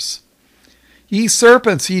vipers. Ye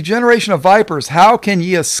serpents, ye generation of vipers, how can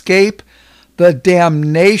ye escape the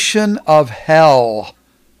damnation of hell?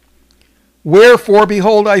 Wherefore,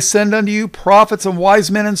 behold, I send unto you prophets and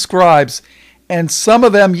wise men and scribes, and some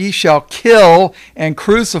of them ye shall kill and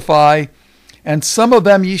crucify, and some of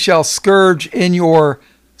them ye shall scourge in your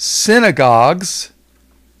synagogues.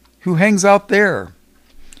 Who hangs out there?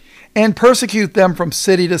 And persecute them from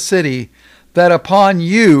city to city, that upon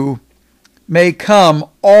you may come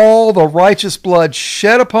all the righteous blood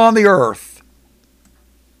shed upon the earth,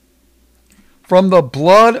 from the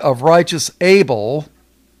blood of righteous Abel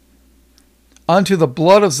unto the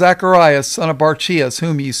blood of Zacharias, son of Barchias,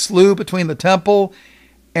 whom ye slew between the temple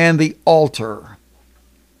and the altar.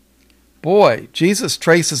 Boy, Jesus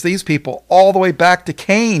traces these people all the way back to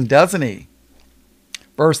Cain, doesn't he?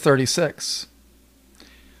 Verse 36.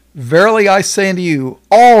 Verily I say unto you,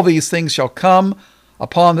 all these things shall come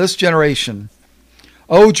upon this generation.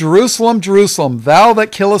 O Jerusalem, Jerusalem, thou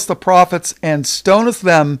that killest the prophets and stonest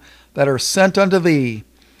them that are sent unto thee,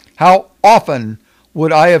 how often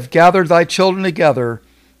would I have gathered thy children together,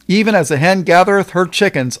 even as a hen gathereth her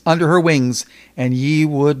chickens under her wings, and ye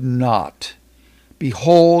would not.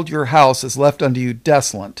 Behold, your house is left unto you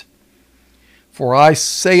desolate. For I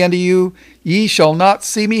say unto you, ye shall not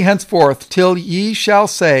see me henceforth, till ye shall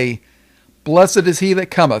say, Blessed is he that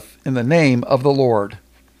cometh in the name of the Lord.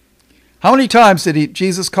 How many times did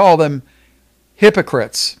Jesus call them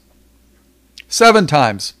hypocrites? 7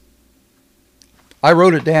 times. I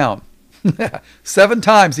wrote it down. 7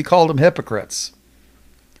 times he called them hypocrites.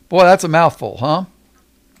 Boy, that's a mouthful, huh?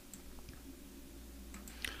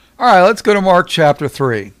 All right, let's go to Mark chapter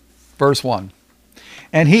 3, verse 1.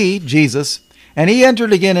 And he, Jesus, and he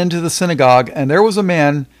entered again into the synagogue, and there was a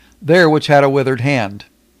man there which had a withered hand.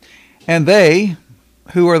 And they,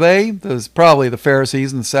 who are they? There's probably the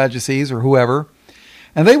Pharisees and the Sadducees or whoever.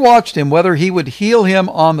 And they watched him whether he would heal him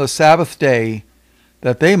on the Sabbath day,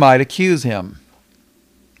 that they might accuse him.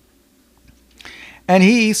 And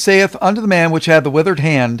he saith unto the man which had the withered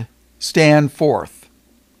hand, Stand forth.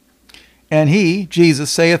 And he, Jesus,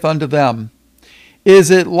 saith unto them, Is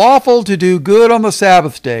it lawful to do good on the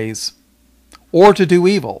Sabbath days, or to do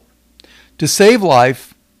evil, to save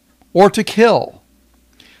life, or to kill?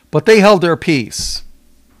 But they held their peace.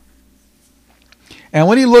 And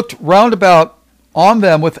when he looked round about on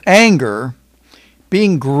them with anger,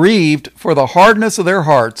 being grieved for the hardness of their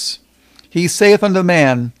hearts, he saith unto the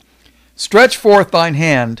man, Stretch forth thine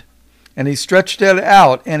hand. And he stretched it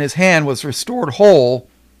out, and his hand was restored whole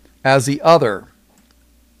as the other.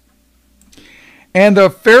 And the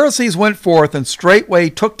Pharisees went forth and straightway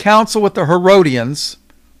took counsel with the Herodians.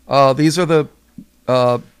 These are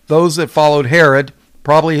those that followed Herod,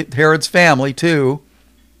 probably Herod's family too.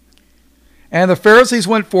 And the Pharisees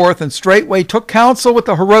went forth and straightway took counsel with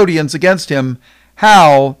the Herodians against him,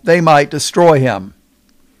 how they might destroy him.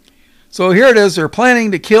 So here it is, they're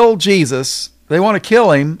planning to kill Jesus. They want to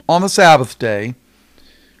kill him on the Sabbath day.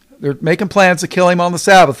 They're making plans to kill him on the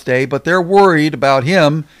Sabbath day, but they're worried about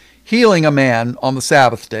him healing a man on the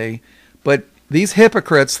Sabbath day. But these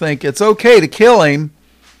hypocrites think it's okay to kill him,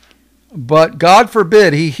 but God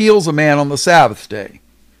forbid he heals a man on the Sabbath day.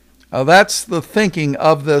 That's the thinking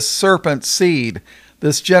of this serpent seed,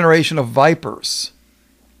 this generation of vipers.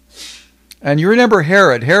 And you remember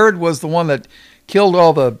Herod. Herod was the one that killed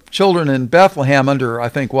all the children in Bethlehem under, I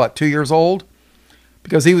think, 2 years old?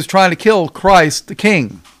 Because he was trying to kill Christ the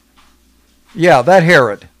king. Yeah, that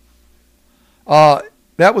Herod.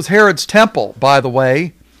 That was Herod's temple, by the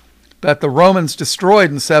way, that the Romans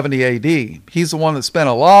destroyed in 70 AD. He's the one that spent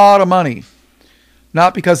a lot of money.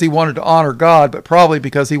 Not because he wanted to honor God, but probably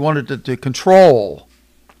because he wanted to control.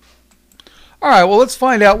 All right, well, let's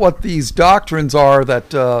find out what these doctrines are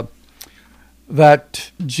that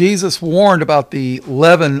Jesus warned about the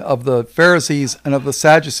leaven of the Pharisees and of the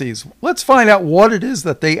Sadducees. Let's find out what it is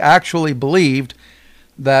that they actually believed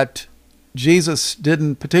that Jesus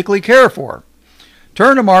didn't particularly care for.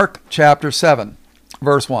 Turn to Mark chapter 7,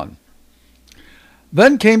 verse 1.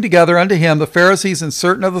 Then came together unto him the Pharisees and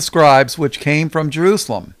certain of the scribes which came from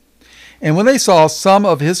Jerusalem. And when they saw some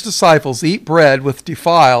of his disciples eat bread with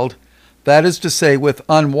defiled, that is to say, with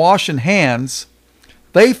unwashen hands,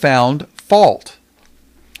 they found fault.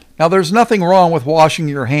 Now, there's nothing wrong with washing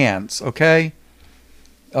your hands, okay?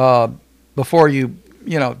 Before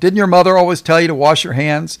didn't your mother always tell you to wash your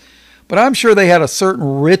hands? But I'm sure they had a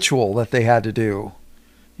certain ritual that they had to do.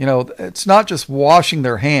 It's not just washing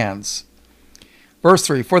their hands. Verse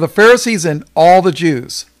 3, for the Pharisees and all the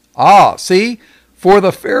Jews. See? For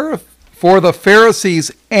the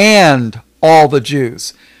Pharisees and all the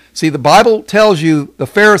Jews. See, the Bible tells you the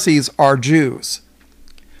Pharisees are Jews.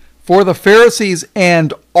 For the Pharisees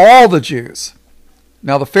and all the Jews.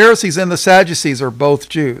 Now, the Pharisees and the Sadducees are both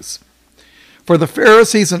Jews. For the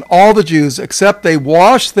Pharisees and all the Jews, except they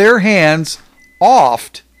wash their hands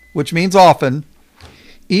oft, which means often,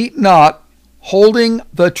 eat not, holding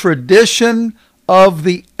the tradition of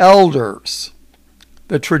the elders.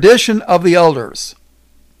 The tradition of the elders.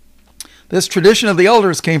 This tradition of the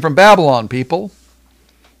elders came from Babylon, people.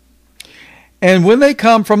 And when they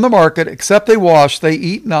come from the market, except they wash, they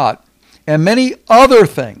eat not. And many other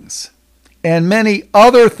things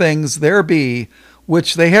there be,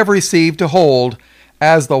 which they have received to hold,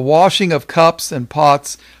 as the washing of cups and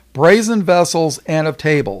pots, brazen vessels, and of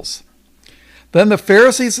tables. Then the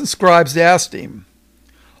Pharisees and scribes asked him,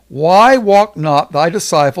 why walk not thy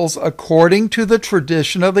disciples according to the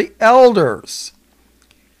tradition of the elders,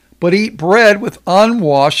 but eat bread with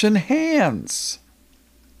unwashen hands?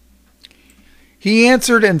 He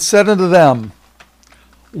answered and said unto them,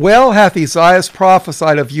 well hath Esaias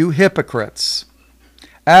prophesied of you hypocrites,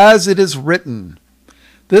 as it is written,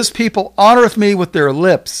 this people honoreth me with their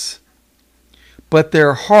lips, but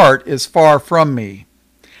their heart is far from me.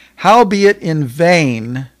 Howbeit in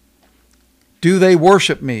vain do they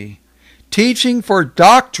worship me, teaching for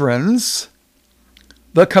doctrines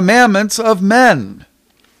the commandments of men.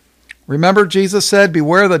 Remember Jesus said,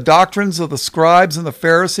 beware the doctrines of the scribes and the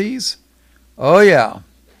Pharisees? Oh yeah.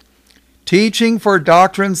 Teaching for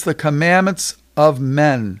doctrines the commandments of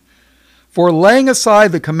men. For laying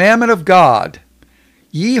aside the commandment of God,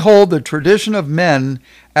 ye hold the tradition of men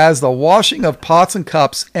as the washing of pots and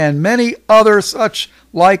cups, and many other such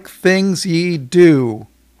like things ye do.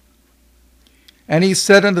 And he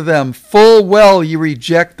said unto them, full well ye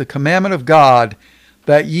reject the commandment of God,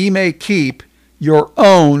 that ye may keep your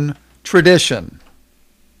own tradition.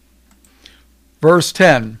 Verse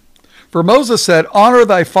 10, for Moses said, honor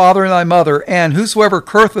thy father and thy mother, and whosoever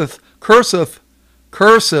curseth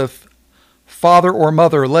father or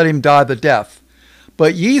mother, let him die the death.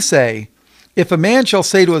 But ye say, if a man shall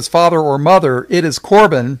say to his father or mother, it is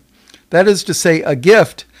Corban, that is to say, a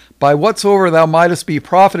gift, by whatsoever thou mightest be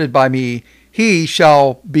profited by me, he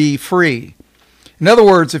shall be free. In other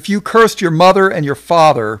words, if you cursed your mother and your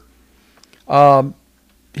father,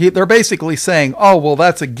 they're basically saying, oh, well,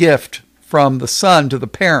 that's a gift from the son to the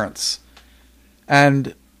parents.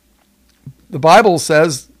 And the Bible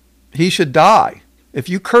says he should die. If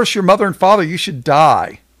you curse your mother and father, you should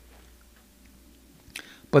die.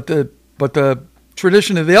 But the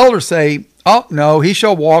tradition of the elders say, oh, no, he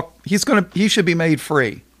shall walk, he should be made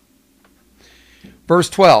free. Verse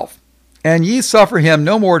 12, and ye suffer him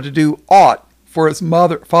no more to do aught for his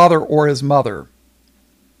father or his mother,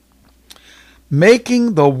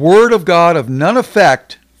 making the word of God of none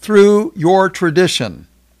effect through your tradition,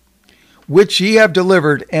 which ye have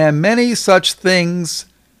delivered, and many such things,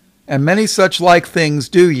 and many such like things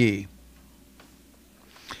do ye.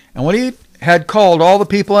 And when he had called all the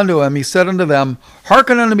people unto him, he said unto them,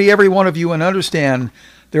 hearken unto me every one of you, and understand,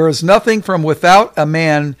 there is nothing from without a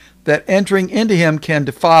man that entering into him can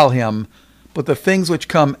defile him, but the things which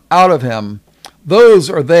come out of him, those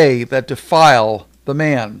are they that defile the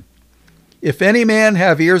man. If any man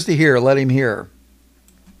have ears to hear, let him hear.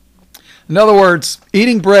 In other words,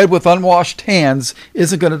 eating bread with unwashed hands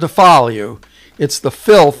isn't going to defile you. It's the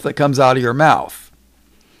filth that comes out of your mouth.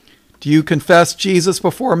 Do you confess Jesus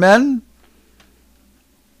before men?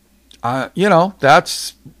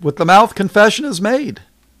 That's with the mouth confession is made.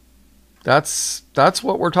 That's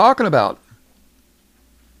what we're talking about.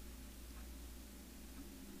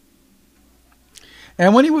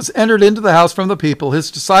 And when he was entered into the house from the people, his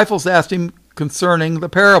disciples asked him concerning the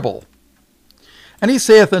parable. And he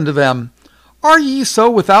saith unto them, Are ye so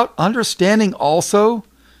without understanding also?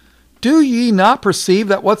 Do ye not perceive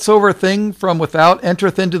that whatsoever thing from without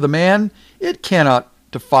entereth into the man, it cannot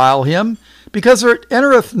defile him, because it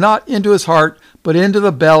entereth not into his heart, but into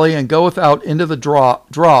the belly, and goeth out into the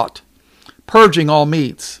draught, purging all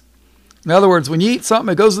meats. In other words, when you eat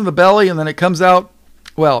something, it goes in the belly, and then it comes out,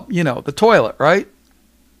 the toilet, right?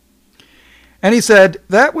 And he said,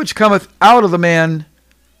 That which cometh out of the man,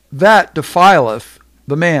 that defileth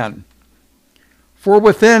the man. For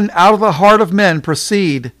within, out of the heart of men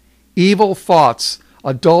proceed evil thoughts,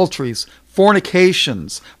 adulteries,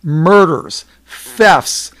 fornications, murders,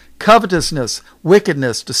 thefts, covetousness,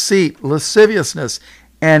 wickedness, deceit, lasciviousness,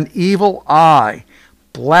 an evil eye,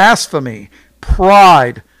 blasphemy,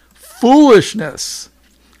 pride, foolishness.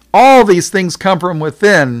 All these things come from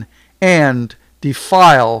within and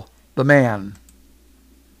defile the man.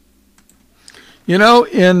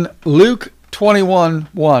 In Luke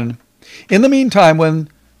 21:1, in the meantime, when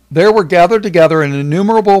there were gathered together an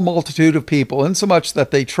innumerable multitude of people, insomuch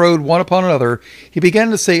that they trode one upon another, he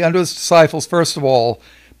began to say unto his disciples, first of all,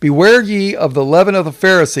 Beware ye of the leaven of the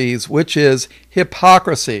Pharisees, which is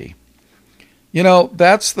hypocrisy.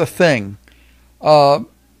 That's the thing.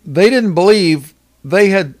 They didn't believe. They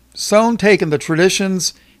had taken the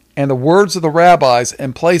traditions and the words of the rabbis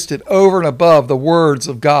and placed it over and above the words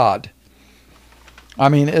of God. I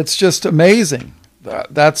mean, it's just amazing.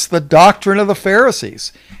 That's the doctrine of the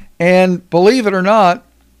Pharisees. And believe it or not,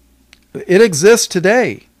 it exists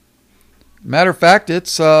today. Matter of fact,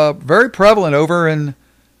 it's very prevalent over in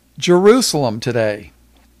Jerusalem today.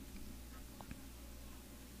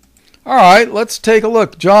 All right, let's take a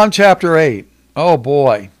look. John chapter 8. Oh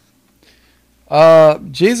boy.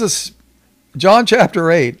 John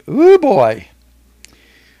chapter 8. Ooh boy.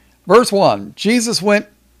 Verse 1. Jesus went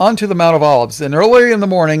unto the Mount of Olives, and early in the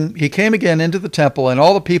morning he came again into the temple, and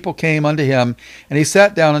all the people came unto him, and he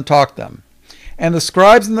sat down and taught them. And the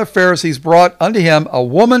scribes and the Pharisees brought unto him a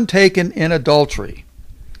woman taken in adultery.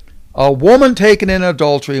 A woman taken in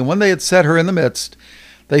adultery, and when they had set her in the midst,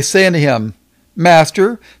 they say unto him,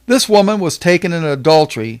 Master, this woman was taken in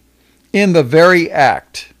adultery in the very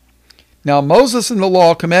act. Now Moses in the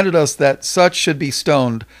law commanded us that such should be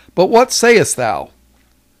stoned, but what sayest thou?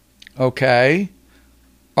 Okay.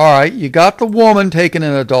 All right, you got the woman taken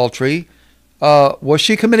in adultery. Was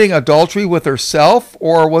she committing adultery with herself,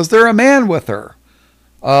 or was there a man with her?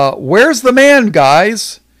 Where's the man,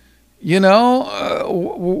 guys?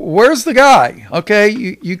 Where's the guy? Okay,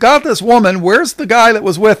 you got this woman. Where's the guy that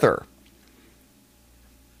was with her?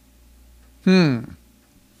 That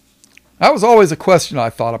was always a question I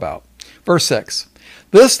thought about. Verse 6.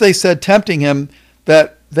 This they said, tempting him,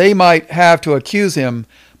 that they might have to accuse him.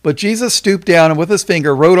 But Jesus stooped down and with his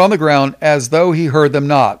finger wrote on the ground as though he heard them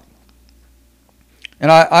not.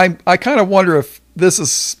 And I kind of wonder if this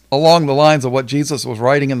is along the lines of what Jesus was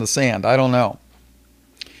writing in the sand. I don't know.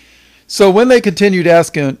 So when they continued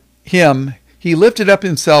asking him, he lifted up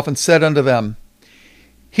himself and said unto them,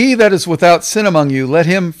 He that is without sin among you, let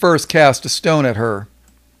him first cast a stone at her.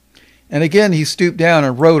 And again he stooped down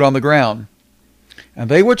and wrote on the ground. And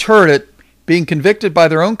they which heard it, being convicted by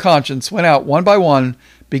their own conscience, went out one by one,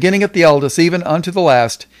 beginning at the eldest, even unto the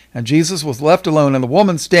last, and Jesus was left alone, and the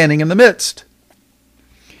woman standing in the midst.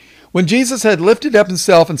 When Jesus had lifted up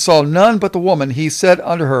himself and saw none but the woman, he said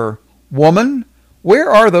unto her, Woman, where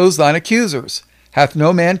are those thine accusers? Hath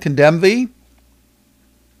no man condemned thee?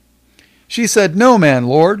 She said, No man,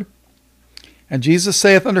 Lord. And Jesus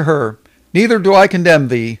saith unto her, Neither do I condemn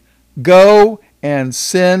thee. Go and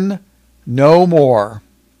sin no more.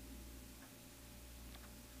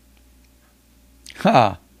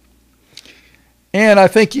 And I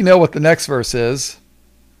think you know what the next verse is.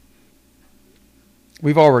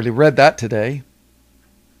 We've already read that today.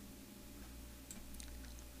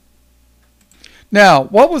 Now,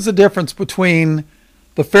 what was the difference between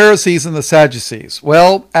the Pharisees and the Sadducees?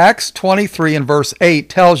 Well, Acts 23 and verse 8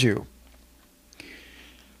 tells you,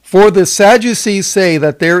 For the Sadducees say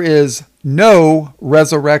that there is no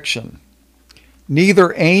resurrection,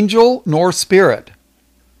 neither angel nor spirit.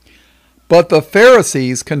 But the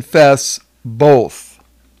Pharisees confess both.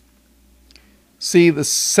 See, the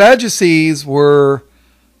Sadducees were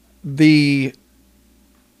the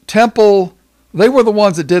they were the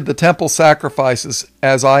ones that did the temple sacrifices,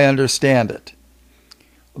 as I understand it.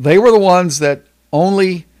 They were the ones that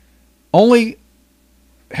only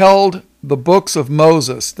held the books of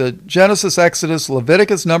Moses, the Genesis, Exodus,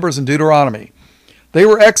 Leviticus, Numbers, and Deuteronomy. They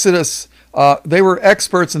were they were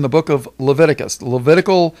experts in the book of Leviticus, the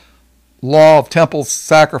Levitical law of temple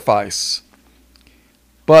sacrifice.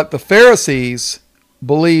 But the Pharisees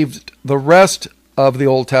believed the rest of the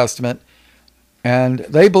Old Testament, and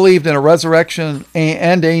they believed in a resurrection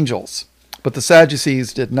and angels, but the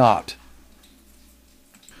Sadducees did not.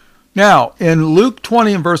 Now, in Luke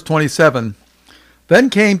 20 and verse 27, then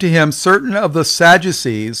came to him certain of the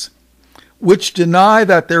Sadducees, which deny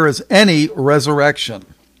that there is any resurrection.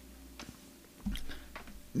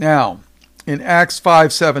 Now, in Acts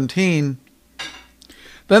 5:17,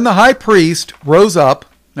 then the high priest rose up.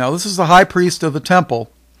 Now, this is the high priest of the temple,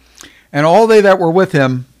 and all they that were with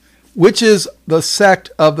him, which is the sect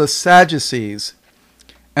of the Sadducees,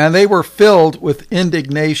 and they were filled with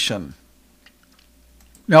indignation.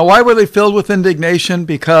 Now, why were they filled with indignation?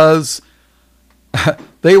 Because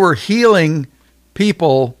they were healing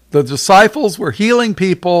people. The disciples were healing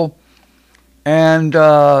people, and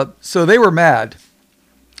so they were mad.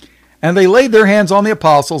 And they laid their hands on the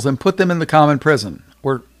apostles and put them in the common prison.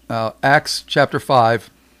 Or Acts chapter 5,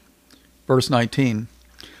 verse 19.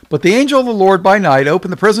 But the angel of the Lord by night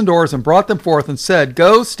opened the prison doors and brought them forth and said,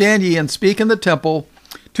 Go, stand ye, and speak in the temple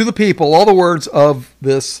to the people all the words of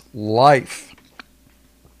this life.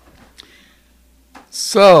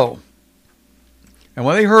 So, and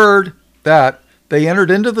when they heard that, they entered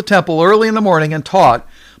into the temple early in the morning and taught.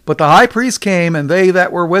 But the high priest came, and they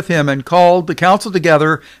that were with him, and called the council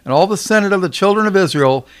together, and all the senate of the children of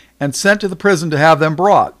Israel, and sent to the prison to have them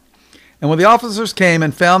brought. And when the officers came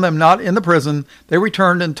and found them not in the prison, they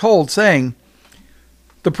returned and told, saying,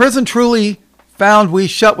 The prison truly found we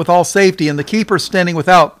shut with all safety, and the keepers standing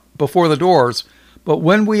without before the doors. But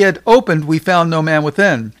when we had opened, we found no man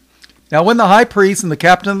within. Now when the high priest and the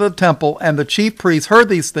captain of the temple and the chief priests heard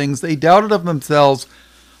these things, they doubted of themselves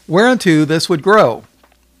whereunto this would grow.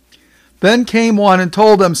 Then came one and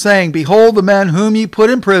told them, saying, Behold, the men whom ye put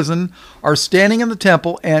in prison are standing in the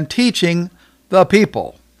temple and teaching the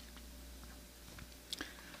people.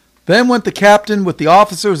 Then went the captain with the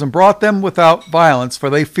officers and brought them without violence, for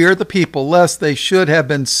they feared the people, lest they should have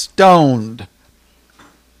been stoned.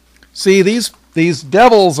 See, these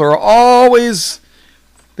devils are always,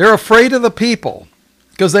 they're afraid of the people,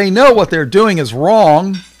 because they know what they're doing is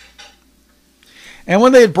wrong. And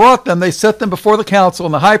when they had brought them, they set them before the council,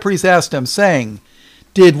 and the high priest asked them, saying,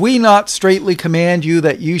 Did we not straitly command you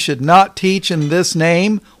that you should not teach in this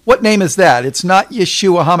name? What name is that? It's not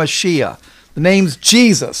Yeshua HaMashiach. The name's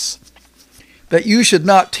Jesus. That you should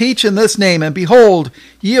not teach in this name. And behold,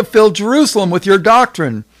 ye have filled Jerusalem with your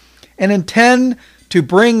doctrine, and intend to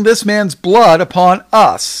bring this man's blood upon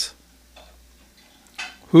us.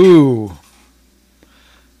 Who?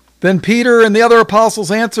 Then Peter and the other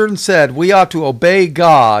apostles answered and said, We ought to obey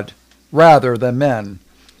God rather than men.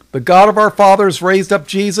 The God of our fathers raised up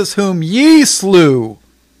Jesus, whom ye slew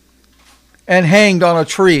and hanged on a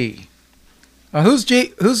tree. Now who's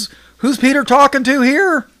Peter talking to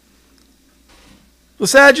here? The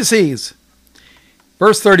Sadducees.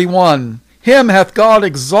 Verse 31, Him hath God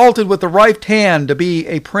exalted with the right hand to be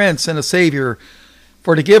a prince and a savior,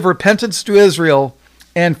 for to give repentance to Israel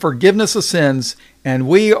and forgiveness of sins, and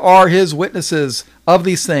we are his witnesses of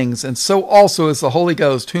these things, and so also is the Holy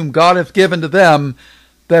Ghost, whom God hath given to them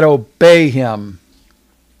that obey him.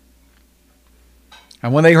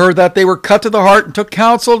 And when they heard that, they were cut to the heart and took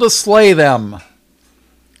counsel to slay them.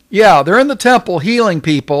 Yeah, they're in the temple healing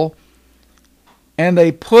people, and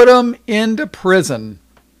they put them into prison.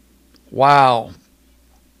 Wow.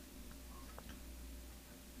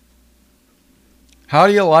 How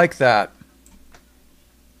do you like that?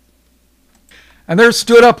 And there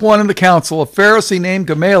stood up one in the council, a Pharisee named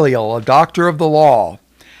Gamaliel, a doctor of the law,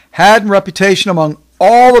 had reputation among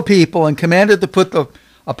all the people, and commanded to put the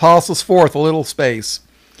apostles forth a little space.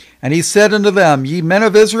 And he said unto them, Ye men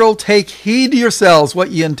of Israel, take heed to yourselves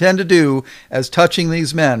what ye intend to do as touching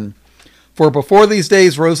these men. For before these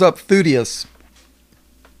days rose up Theudas,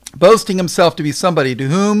 boasting himself to be somebody, to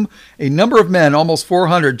whom a number of men, almost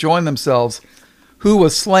 400, joined themselves, who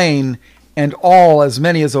was slain, and all, as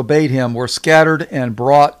many as obeyed him, were scattered and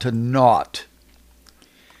brought to naught.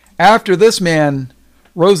 After this man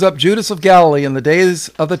rose up Judas of Galilee in the days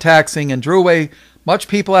of the taxing, and drew away much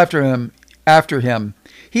people after him.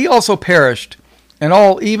 He also perished, and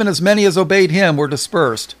all, even as many as obeyed him, were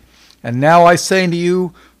dispersed. And now I say unto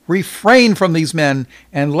you, refrain from these men,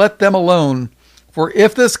 and let them alone. For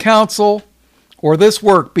if this counsel or this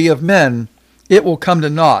work be of men, it will come to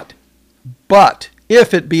naught. But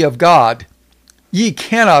if it be of God, Ye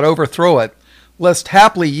cannot overthrow it, lest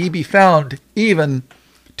haply ye be found even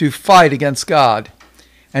to fight against God.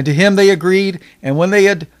 And to him they agreed, and when they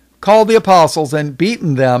had called the apostles and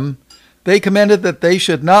beaten them, they commanded that they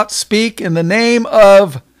should not speak in the name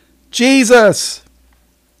of Jesus.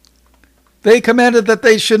 They commanded that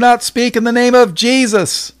they should not speak in the name of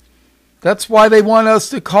Jesus. That's why they want us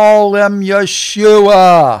to call them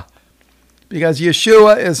Yeshua, because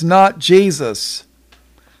Yeshua is not Jesus.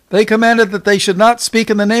 They commanded that they should not speak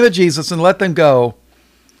in the name of Jesus and let them go.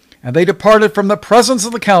 And they departed from the presence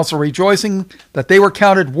of the council, rejoicing that they were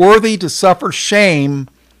counted worthy to suffer shame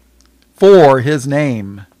for his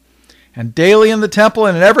name. And daily in the temple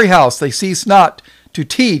and in every house they ceased not to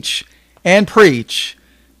teach and preach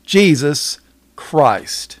Jesus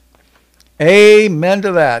Christ. Amen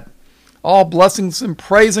to that. All blessings and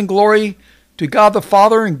praise and glory to God the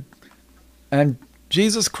Father and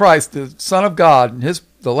Jesus Christ, the Son of God, and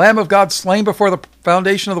the Lamb of God slain before the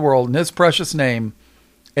foundation of the world, in his precious name.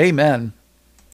 Amen.